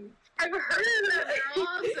amazing. I've heard of them. They're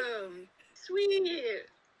awesome. Sweet.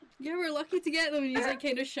 Yeah, we're lucky to get them. And he's like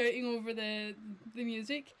kind of shouting over the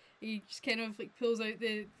music. He just kind of like pulls out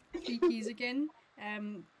the 3 keys again.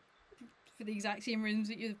 For the exact same rooms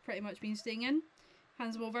that you've pretty much been staying in.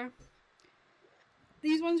 Hands them over.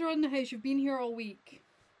 These ones are on the house. You've been here all week.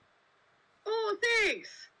 Oh,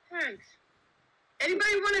 thanks.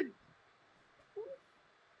 Anybody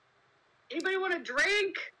want a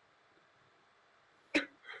drink?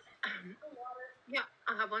 Yeah,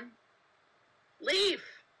 I'll have one.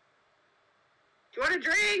 Leaf, do you want a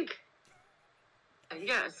drink?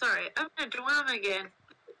 Yeah, sorry, I'm gonna drown again.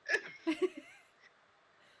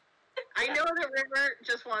 I know that River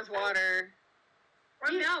just wants water.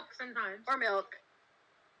 Or milk sometimes. Or milk.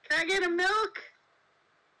 Can I get a milk?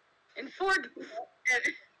 And 4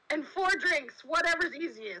 drinks, whatever's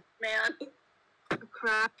easiest, man. A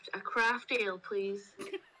craft ale, please.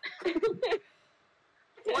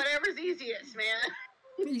 Whatever's easiest, man.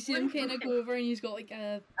 You see him kind of go over, and he's got like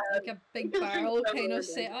a big barrel kind of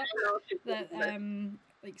set up that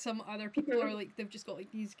like some other people are like, they've just got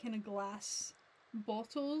like these kind of glass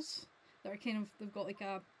bottles that are kind of, they've got like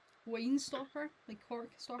a wine stopper, like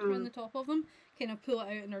cork stopper on the top of them, kind of pull it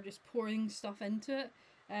out and they're just pouring stuff into it.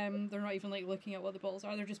 They're not even like looking at what the bottles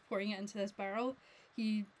are, they're just pouring it into this barrel.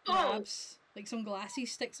 He grabs like some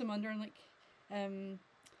glasses, sticks them under, and like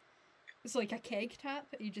it's like a keg tap.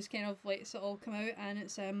 He just kind of lets it all come out, and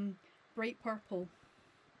it's bright purple.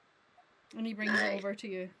 And he brings it over to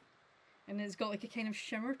you. And it's got like a kind of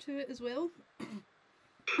shimmer to it as well.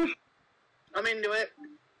 I'm into it.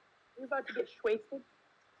 You're about to get wasted.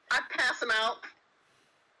 I pass him out.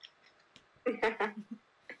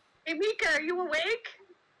 Hey Mika, are you awake?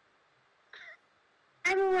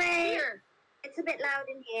 I'm awake. Here. It's a bit loud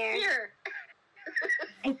in here. Here.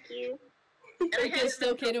 Thank you. Like it's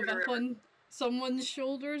still kind of up on someone's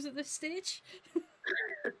shoulders at this stage.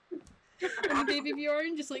 And the baby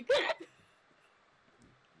Bjorn just like...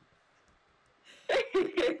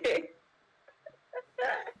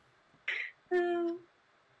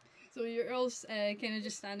 So you're all kind of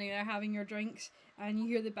just standing there having your drinks, and you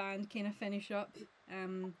hear the band kind of finish up,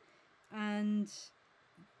 and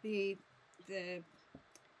they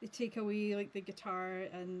take away like the guitar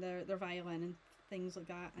and their violin and things like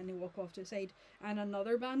that, and they walk off to the side, and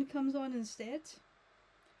another band comes on instead,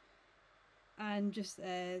 and just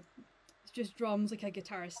drums, like a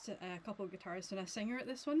guitarist, a couple of guitarists and a singer at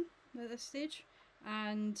this stage,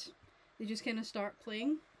 and they just kind of start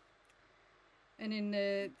playing. And then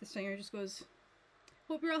the singer just goes,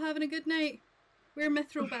 "Hope you're all having a good night. We're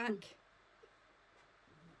Mithro back."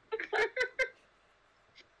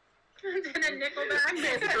 And a Nickelback. And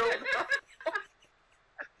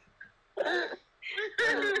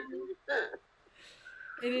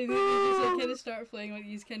then they just like kind of start playing like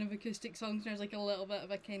these kind of acoustic songs, and there's like a little bit of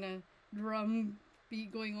a kind of drum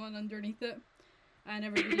beat going on underneath it. And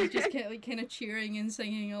everybody's just kind of cheering and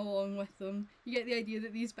singing along with them. You get the idea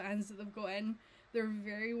that these bands that they've got in, they're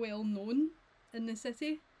very well known in the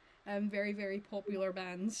city, very, very popular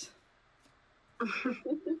bands. Well,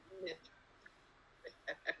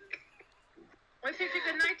 it's a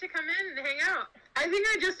good night to come in and hang out. I think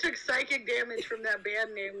I just took psychic damage from that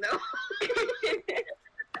band name, though.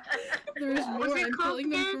 There's more. I'm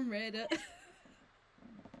pulling them from Reddit.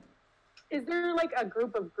 Is there like a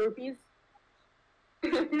group of groupies?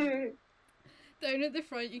 Down at the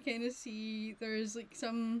front, you kind of see there's like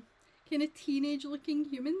some kind of teenage-looking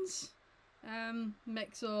humans,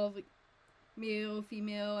 mix of like male,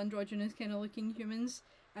 female, androgynous kind of looking humans,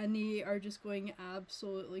 and they are just going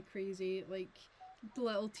absolutely crazy. Like the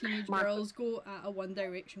little teenage girls go at a One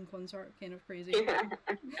Direction concert, kind of crazy.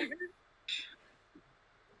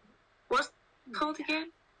 What's it called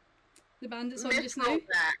again? The band that's on just now.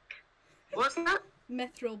 What's that?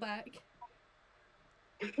 Mythrolback.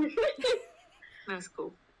 That's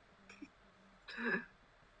cool.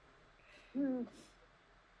 And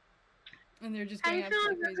they're just How going you feeling,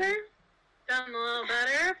 absolutely brother? crazy. Feeling a little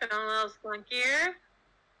better? Feeling a little spunkier?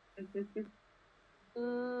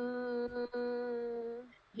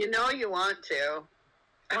 You know you want to.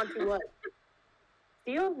 Want to what?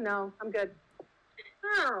 Steal? No, I'm good.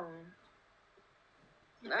 Oh.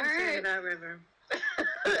 All right. That river.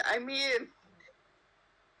 I mean,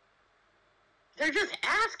 they're just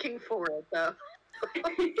asking for it, though.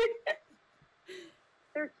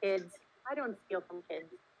 They're kids. I don't steal from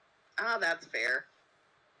kids. Oh, that's fair.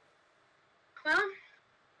 Well,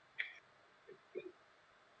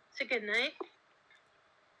 it's a good night.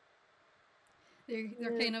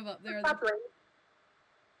 They're kind of up there.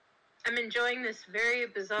 I'm enjoying this very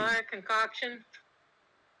bizarre concoction.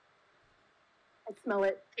 I smell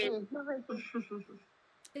it.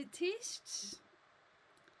 It tastes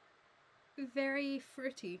very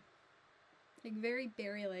fruity. Like very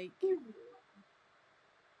berry-like.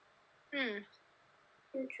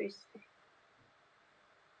 Interesting.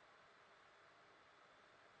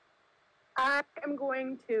 I am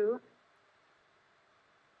going to.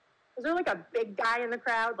 Is there like a big guy in the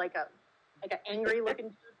crowd, like an angry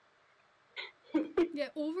looking? Yeah,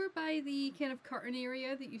 over by the kind of curtain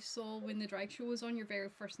area that you saw when the drag show was on your very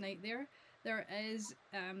first night there, there is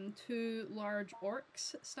two large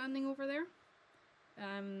orcs standing over there,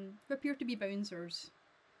 who appear to be bouncers.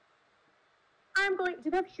 I'm going. Do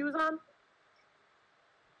they have shoes on?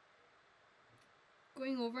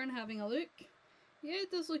 Going over and having a look. Yeah,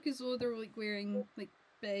 it does look as though they're like wearing like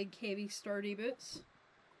big, heavy, sturdy boots.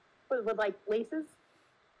 With like laces?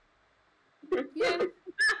 Yeah.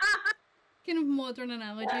 Kind of modern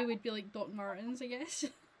analogy would be like Doc Martens, I guess.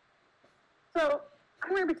 So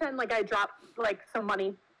I'm gonna pretend like I dropped like some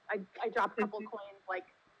money. I dropped a couple coins, like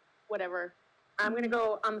whatever. I'm gonna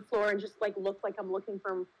go on the floor and just like look like I'm looking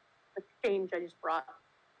for the change I just brought.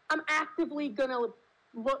 I'm actively gonna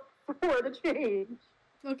look for the change.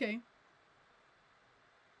 Okay.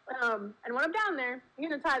 And when I'm down there, I'm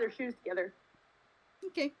gonna tie their shoes together.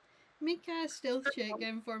 Okay. Make a stealth check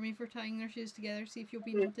again for me for tying their shoes together, see if you'll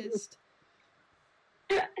be noticed.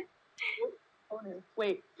 Oh no.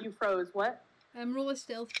 Wait, you froze. What? Roll a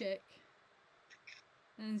stealth check.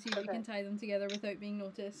 And see if you can tie them together without being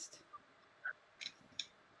noticed.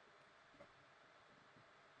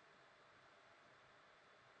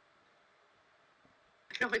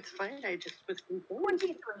 No, it's fine. I just was informed.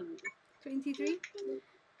 23?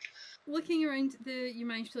 Looking around, you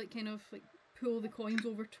manage to like kind of like pull the coins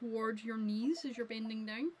over towards your knees as you're bending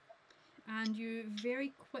down, and you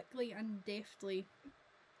very quickly and deftly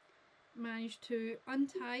manage to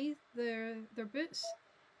untie their boots.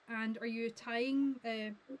 And are you tying?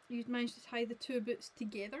 You managed to tie the two boots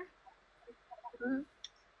together, and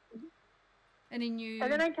then you.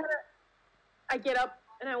 And then I get up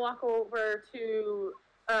and I walk over to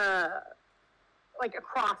like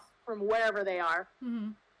across from wherever they are,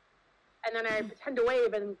 and then I pretend to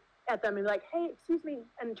wave at them and be like, "Hey, excuse me,"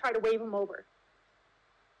 and try to wave them over.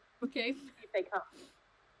 Okay. See if they come.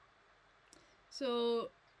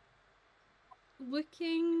 So,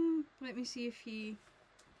 looking, let me see if he.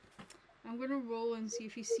 I'm gonna roll and see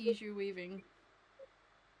if he sees you waving.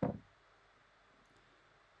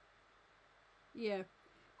 Yeah.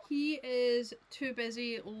 He is too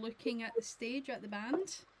busy looking at the stage at the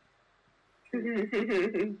band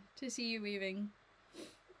to see you waving.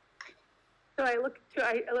 So I look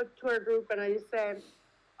to our group and I just say,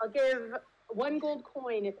 "I'll give 1 gold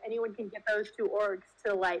coin if anyone can get those 2 orcs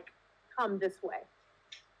to like come this way,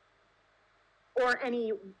 or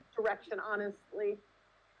any direction, honestly."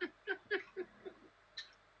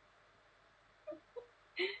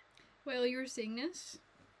 While you're saying this,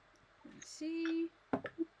 let's see.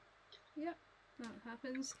 Yep, that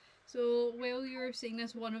happens. So while you're saying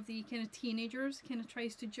this, one of the kind of teenagers kind of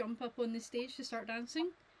tries to jump up on the stage to start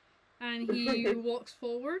dancing, and he walks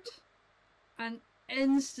forward and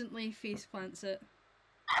instantly face plants it.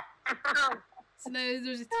 So now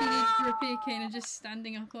there's a teenage groupie kind of just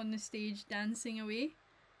standing up on the stage dancing away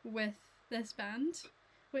with this band,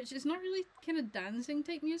 which is not really kind of dancing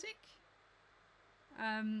type music.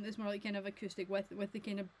 is more like kind of acoustic with the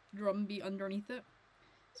kind of drum beat underneath it.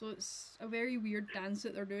 So it's a very weird dance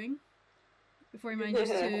that they're doing before he manages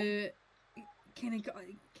to kind of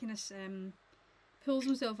pulls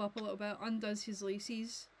himself up a little bit, undoes his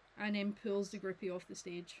laces, and then pulls the groupie off the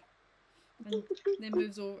stage. And then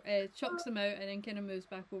moves over, chucks them out, and then kind of moves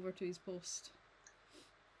back over to his post.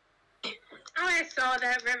 Oh, I saw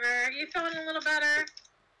that, River. Are you feeling a little better?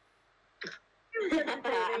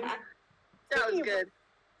 That was good.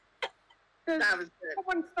 That was good.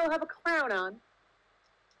 Someone still have a crown on.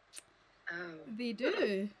 Oh. They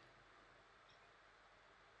do.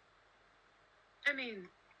 I mean,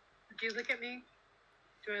 do you look at me?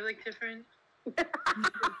 Do I look different?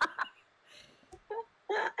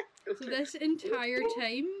 So this entire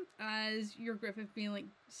time, as your group have been like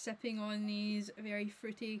sipping on these very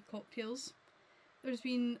fruity cocktails, there's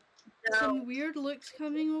been some weird looks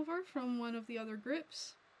coming over from one of the other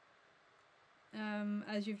groups.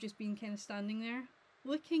 As you've just been kind of standing there,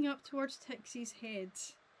 looking up towards Tixie's head.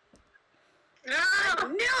 Oh, I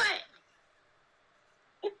knew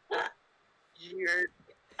it! Jerk.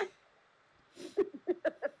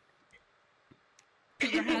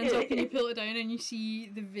 Put your hands up and you pull it down and you see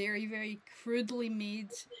the very, very crudely made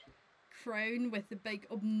crown with the big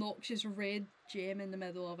obnoxious red gem in the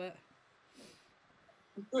middle of it.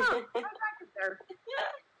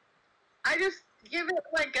 I just give it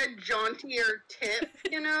like a jauntier tip,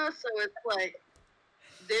 you know, so it's like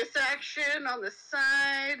this action on the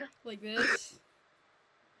side. Like this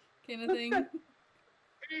kind of thing.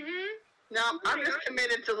 Mm-hmm. No, I'm just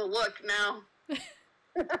committed to the look now.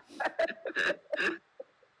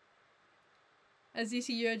 As they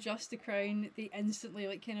see you adjust the crown, they instantly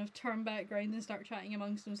like kind of turn back round and start chatting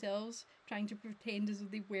amongst themselves, trying to pretend as though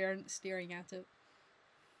they weren't staring at it.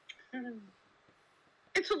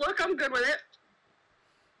 It's a look, I'm good with it.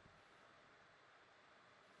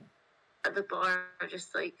 At the bar,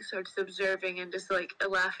 just like starts observing and just like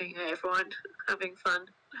laughing at everyone, having fun.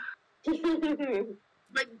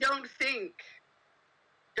 But don't think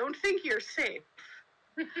you're safe.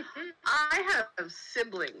 I have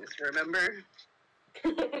siblings, remember?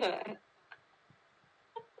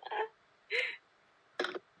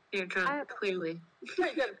 You're drunk, clearly.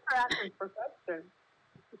 Pretty good practice perception.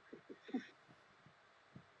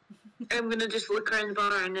 I'm gonna just look around the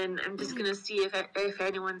bar and then I'm just gonna see if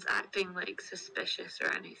anyone's acting like suspicious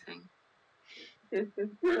or anything.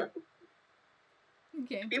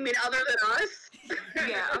 Okay. You mean other than us?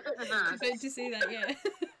 Yeah, other than us. About to say that, yeah.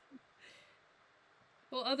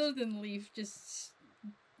 Well, other than Leaf just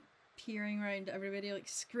peering around at everybody, like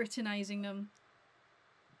scrutinizing them.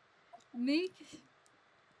 Make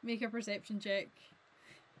a perception check.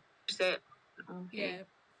 Okay. Yeah.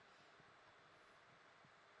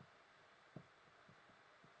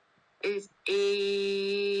 Is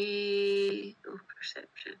a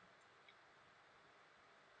perception.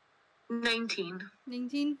 19.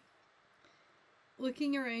 19.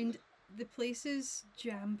 Looking around, the place is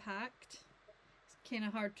jam-packed. It's kind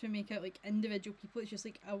of hard to make out like individual people. It's just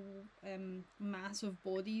like a mass of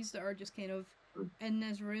bodies that are just kind of in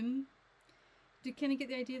this room. Do you kind of get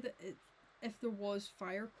the idea that if there was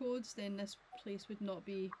fire codes, then this place would not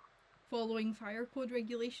be following fire code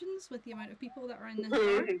regulations with the amount of people that are in this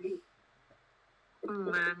bar?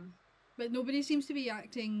 Oh man. But nobody seems to be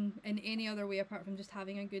acting in any other way apart from just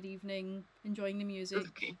having a good evening, enjoying the music.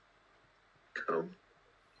 Okay. Cool.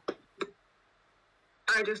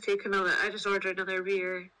 I just order another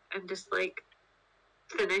beer and just like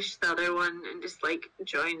finish the other one and just like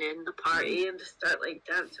join in the party and just start like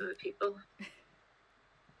dancing with people.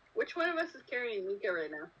 Which one of us is carrying Mika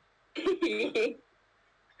right now? I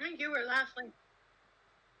think you were lastly.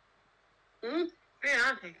 Yeah,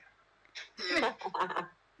 I'll take it.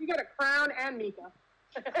 You got a crown and Mika.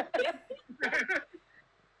 I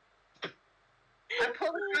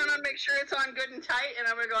pull the crown on, make sure it's on good and tight, and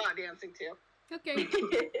I'm gonna go out dancing too. Okay.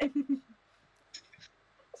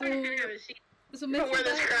 So wear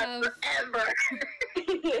this crown forever.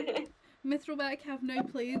 Mithrilback have now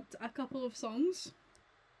played a couple of songs.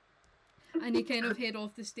 And you kind of head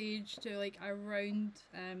off the stage to like a round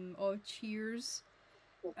of cheers.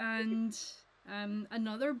 And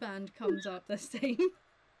another band comes up this time.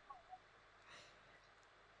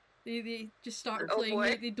 They just start playing.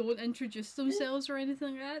 They don't introduce themselves or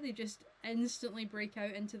anything like that. They just instantly break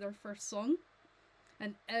out into their first song.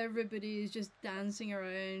 And everybody is just dancing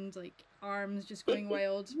around, like arms just going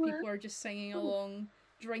wild. People are just singing along.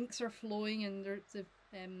 Drinks are flowing and they're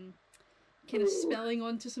kind of spilling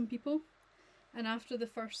onto some people. And after the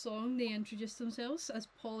first song, they introduce themselves as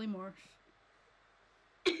Polymorph.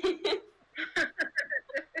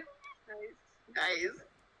 Nice.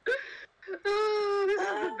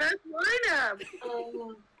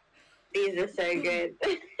 Oh, these are so good.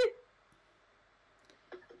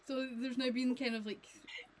 So there's now been kind of like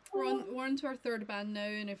we're on to our third band now,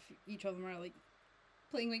 and if each of them are like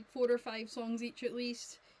playing like 4 or 5 songs each at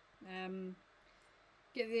least,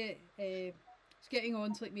 it's getting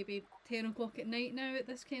on to like maybe 10 o'clock at night now at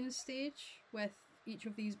this kind of stage, with each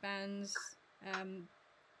of these bands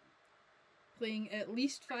playing at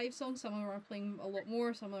least 5 songs. Some of them are playing a lot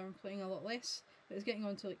more, some of them are playing a lot less, but it's getting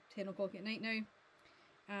on to like 10 o'clock at night now,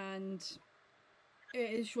 and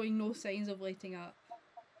it is showing no signs of letting up.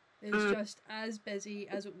 It's just as busy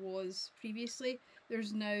as it was previously.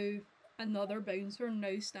 There's now another bouncer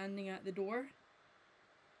now standing at the door,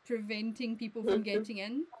 preventing people from getting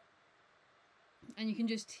in. And you can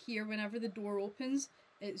just hear whenever the door opens,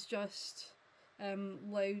 it's just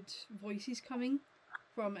loud voices coming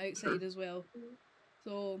from outside as well.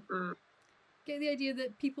 So, get the idea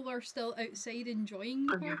that people are still outside enjoying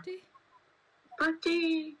the party.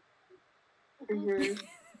 Party! Mm-hmm.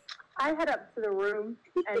 I head up to the room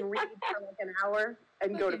and read for like an hour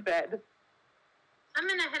and go to bed. I'm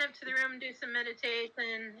gonna head up to the room, do some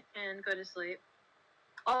meditation, and go to sleep.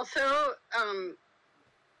 Also,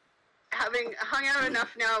 having hung out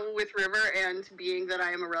enough now with River and being that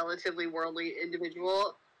I am a relatively worldly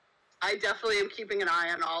individual, I definitely am keeping an eye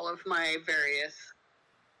on all of my various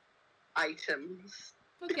items.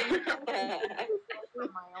 Okay.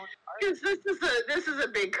 Because this is a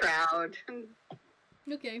big crowd.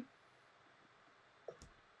 Okay.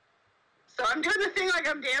 So I'm doing the thing like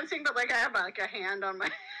I'm dancing, but like I have like a hand on my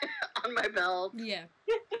on my belt. Yeah.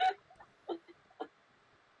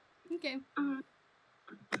 Okay.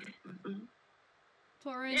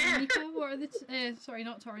 Torin and Mika, what are the sorry,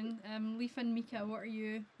 not Torin. Leaf and Mika, what are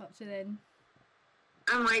you up to then?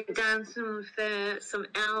 I'm like dancing with some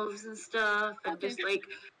elves and stuff, and just like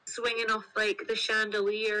swinging off like the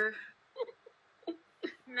chandelier.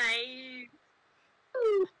 Nice.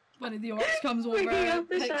 One of the orcs comes over,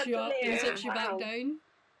 picks you up, and sits you back down.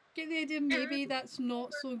 Get the idea, maybe that's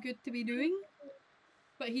not so good to be doing,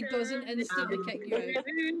 but he doesn't instantly kick you out.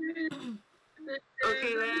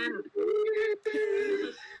 Okay then.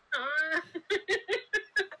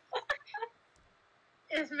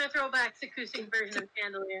 It's Metroback's acoustic version of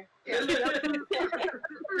Chandelier. Yeah. No,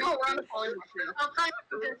 we're on the polymorph now. I'll talk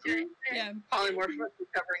about this, right? Yeah. Polymorph is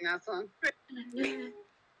covering that song.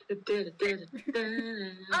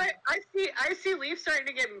 I see Leaf starting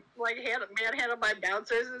to get like manhandled by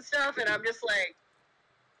bouncers and stuff, and I'm just like,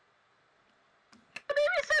 maybe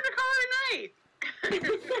it's time to call it a night.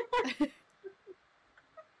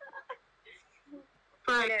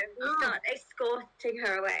 But we start escorting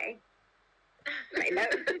her away. Right now.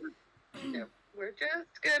 No, we're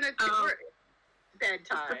just gonna do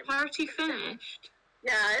bedtime. Is the party finished?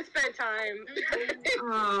 Yeah, it's bedtime.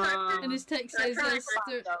 And his text says this,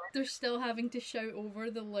 they're still having to shout over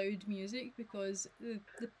the loud music because the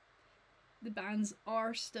bands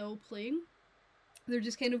are still playing. They're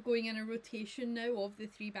just kind of going in a rotation now of the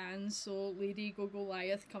 3 bands, so Lady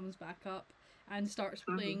Goliath comes back up and starts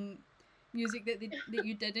playing music that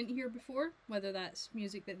you didn't hear before, whether that's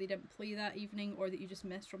music that they didn't play that evening or that you just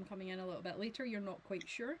missed from coming in a little bit later, you're not quite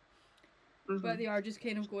sure. But they are just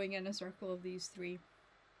kind of going in a circle of these 3.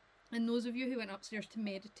 And those of you who went upstairs to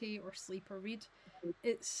meditate or sleep or read,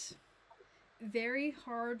 it's very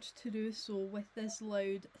hard to do so with this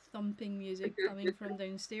loud thumping music coming from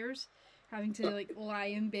downstairs, having to like lie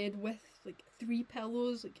in bed with like 3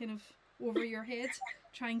 pillows like kind of over your head,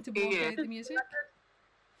 trying to block out the music.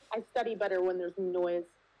 I study better when there's noise.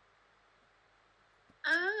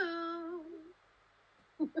 Oh,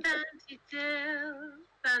 Fancy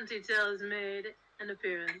Tale has made an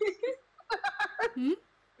appearance.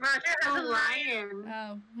 Roger has a lion.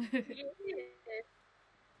 Oh.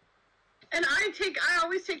 And I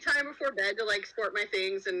always take time before bed to like sort my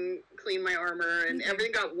things and clean my armor, and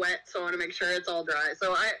everything got wet, so I want to make sure it's all dry.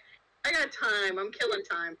 So I got time. I'm killing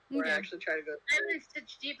time before I actually try to go. I'm in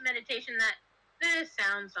such deep meditation that the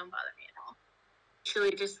sounds don't bother me at all.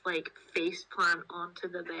 Actually, just like face plant onto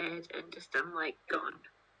the bed and just I'm like gone.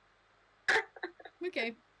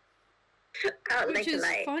 Okay. Which is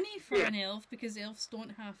funny for an elf because elves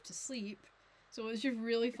don't have to sleep. So it's just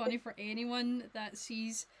really funny for anyone that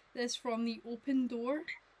sees this from the open door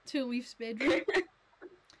to Leaf's bedroom.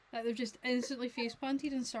 That they've just instantly face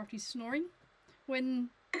planted and started snoring when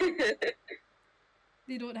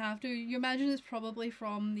they don't have to. You imagine it's probably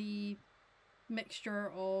from the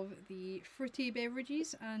mixture of the fruity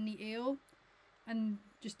beverages and the ale and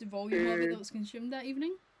just the volume of it that was consumed that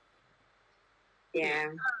evening. Yeah.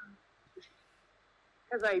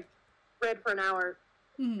 Because I read for an hour.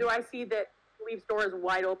 Do I see that Leaf's door is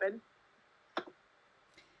wide open?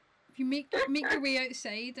 you make your way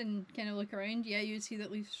outside and kind of look around, yeah, you'd see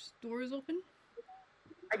that Leaf's door is open.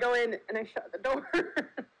 I go in and I shut the door.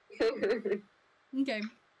 Okay.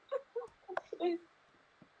 Can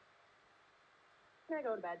I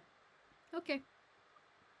go to bed? Okay.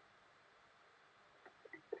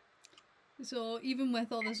 So even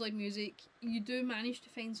with all this loud music, you do manage to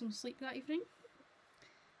find some sleep that evening,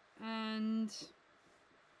 and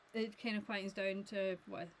it kind of quietens down to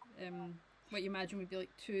what you imagine would be like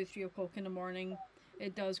 2-3 o'clock in the morning.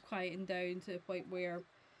 It does quieten down to the point where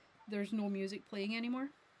there's no music playing anymore.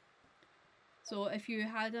 So if you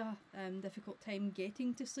had a difficult time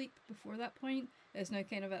getting to sleep before that point, it's now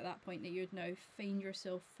kind of at that point that you'd now find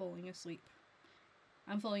yourself falling asleep.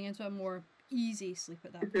 I'm falling into a more easy sleep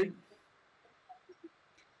at that point.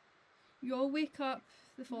 You all wake up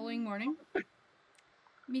the following morning.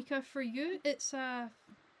 Mika, for you, it's a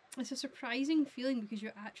surprising feeling because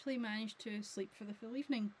you actually managed to sleep for the full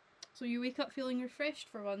evening. So you wake up feeling refreshed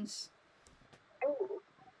for once. Oh,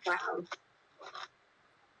 wow.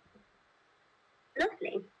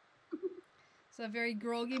 Lovely. It's a very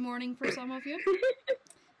groggy morning for some of you,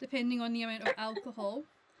 depending on the amount of alcohol.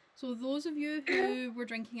 So those of you who were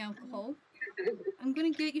drinking alcohol, I'm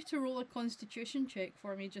going to get you to roll a constitution check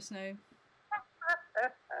for me just now.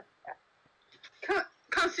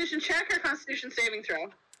 Constitution check or constitution saving throw?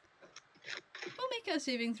 We'll make it a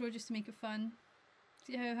saving throw just to make it fun.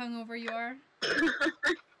 See how hungover you are.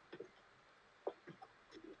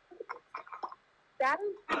 Daddy,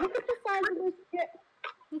 look at the size of this shit.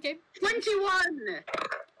 Okay. 21!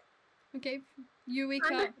 Okay. You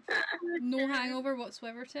wake up, no hangover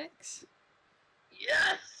whatsoever, Tex.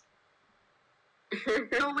 Yes!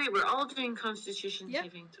 No, wait, we're all doing constitution Yep.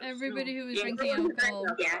 saving throws. Everybody who was Yeah. drinking alcohol.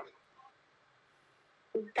 Yeah.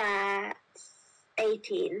 That's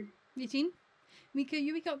 18. 18. Mika,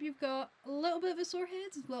 you wake up, you've got a little bit of a sore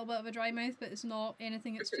head, a little bit of a dry mouth, but it's not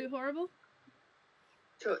anything that's too horrible.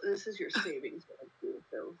 So this is your savings.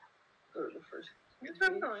 So go to the first. That's where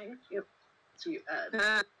I'm going. Yep. So you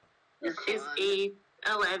add. This is a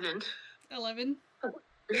 11. 11.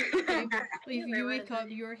 If you wake up,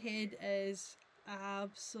 your head is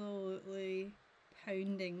absolutely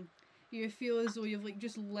pounding. You feel as though you've like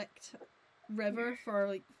just licked river for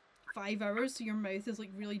like 5 hours, so your mouth is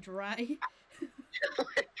like really dry.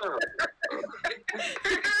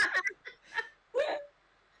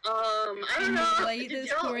 I don't know. The light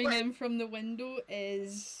that's pouring in from the window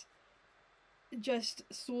is just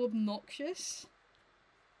so obnoxious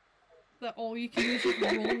that all you can do is just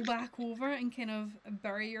roll back over and kind of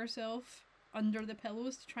bury yourself under the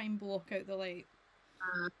pillows to try and block out the light.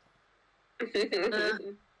 I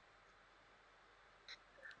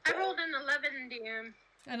rolled an 11, DM.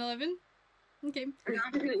 An 11? Okay.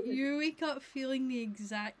 You wake up feeling the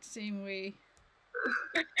exact same way.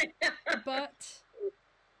 But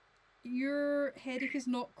your headache is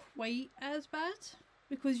not quite as bad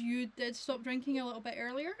because you did stop drinking a little bit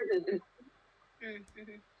earlier.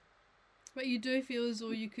 Mm-hmm. But you do feel as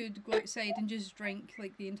though you could go outside and just drink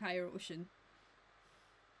like the entire ocean.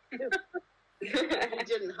 You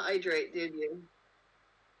didn't hydrate, did you?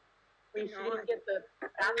 We should get the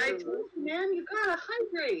I told you, man, you gotta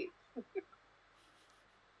hydrate.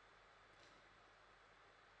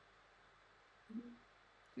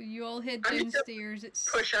 So you all head downstairs. It's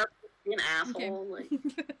push up, be an asshole. Okay. Like.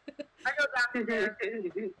 I go downstairs,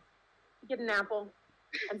 get an apple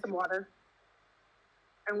and some water,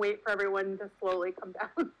 and wait for everyone to slowly come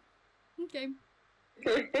down. Okay.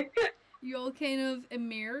 You all kind of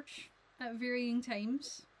emerge at varying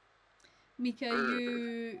times. Mika,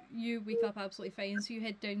 you wake up absolutely fine, so you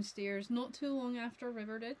head downstairs not too long after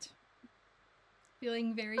River did.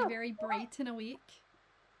 Feeling very, very bright and awake.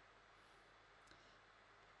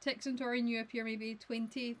 Tix and Torin, you appear maybe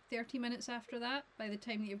 20-30 minutes after that, by the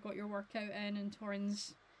time that you've got your workout in and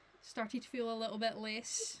Torin's started to feel a little bit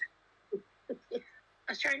less. I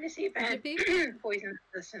was trying to see if I had poison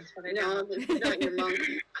resistance, but I No, don't. it's not your monk.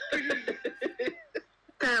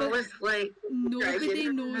 That was like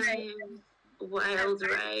Nobody knows. wild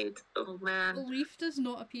ride. Oh man. Leaf does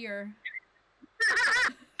not appear.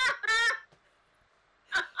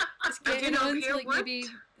 It's getting not on appear to like what? maybe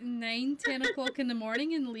 9-10 o'clock in the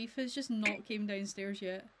morning and Leaf has just not came downstairs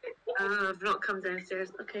yet. I've not come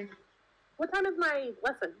downstairs. Okay. What time is my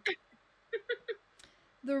lesson?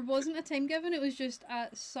 There wasn't a time given, it was just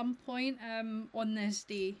at some point on this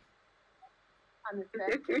day. On this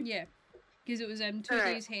day? Yeah. Because it was 2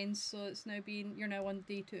 Alright. days hence, so it's now been, you're now on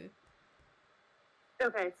day 2.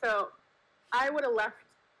 Okay, so I would have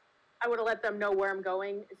let them know where I'm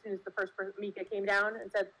going as soon as the first person, Mika, came down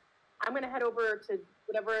and said, I'm going to head over to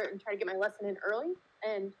whatever and try to get my lesson in early.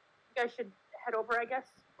 And you guys should head over, I guess,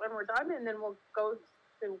 when we're done, and then we'll go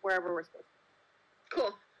to wherever we're supposed to.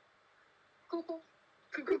 Cool. Cool.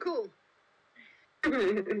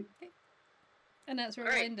 Okay. And that's where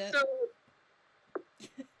we end it. So,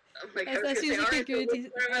 like, that seems like a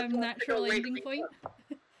good natural ending point.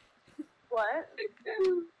 What?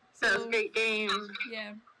 Sounds great game.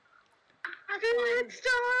 Yeah. Good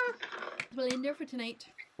stuff. We'll end there for tonight.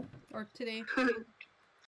 Or today.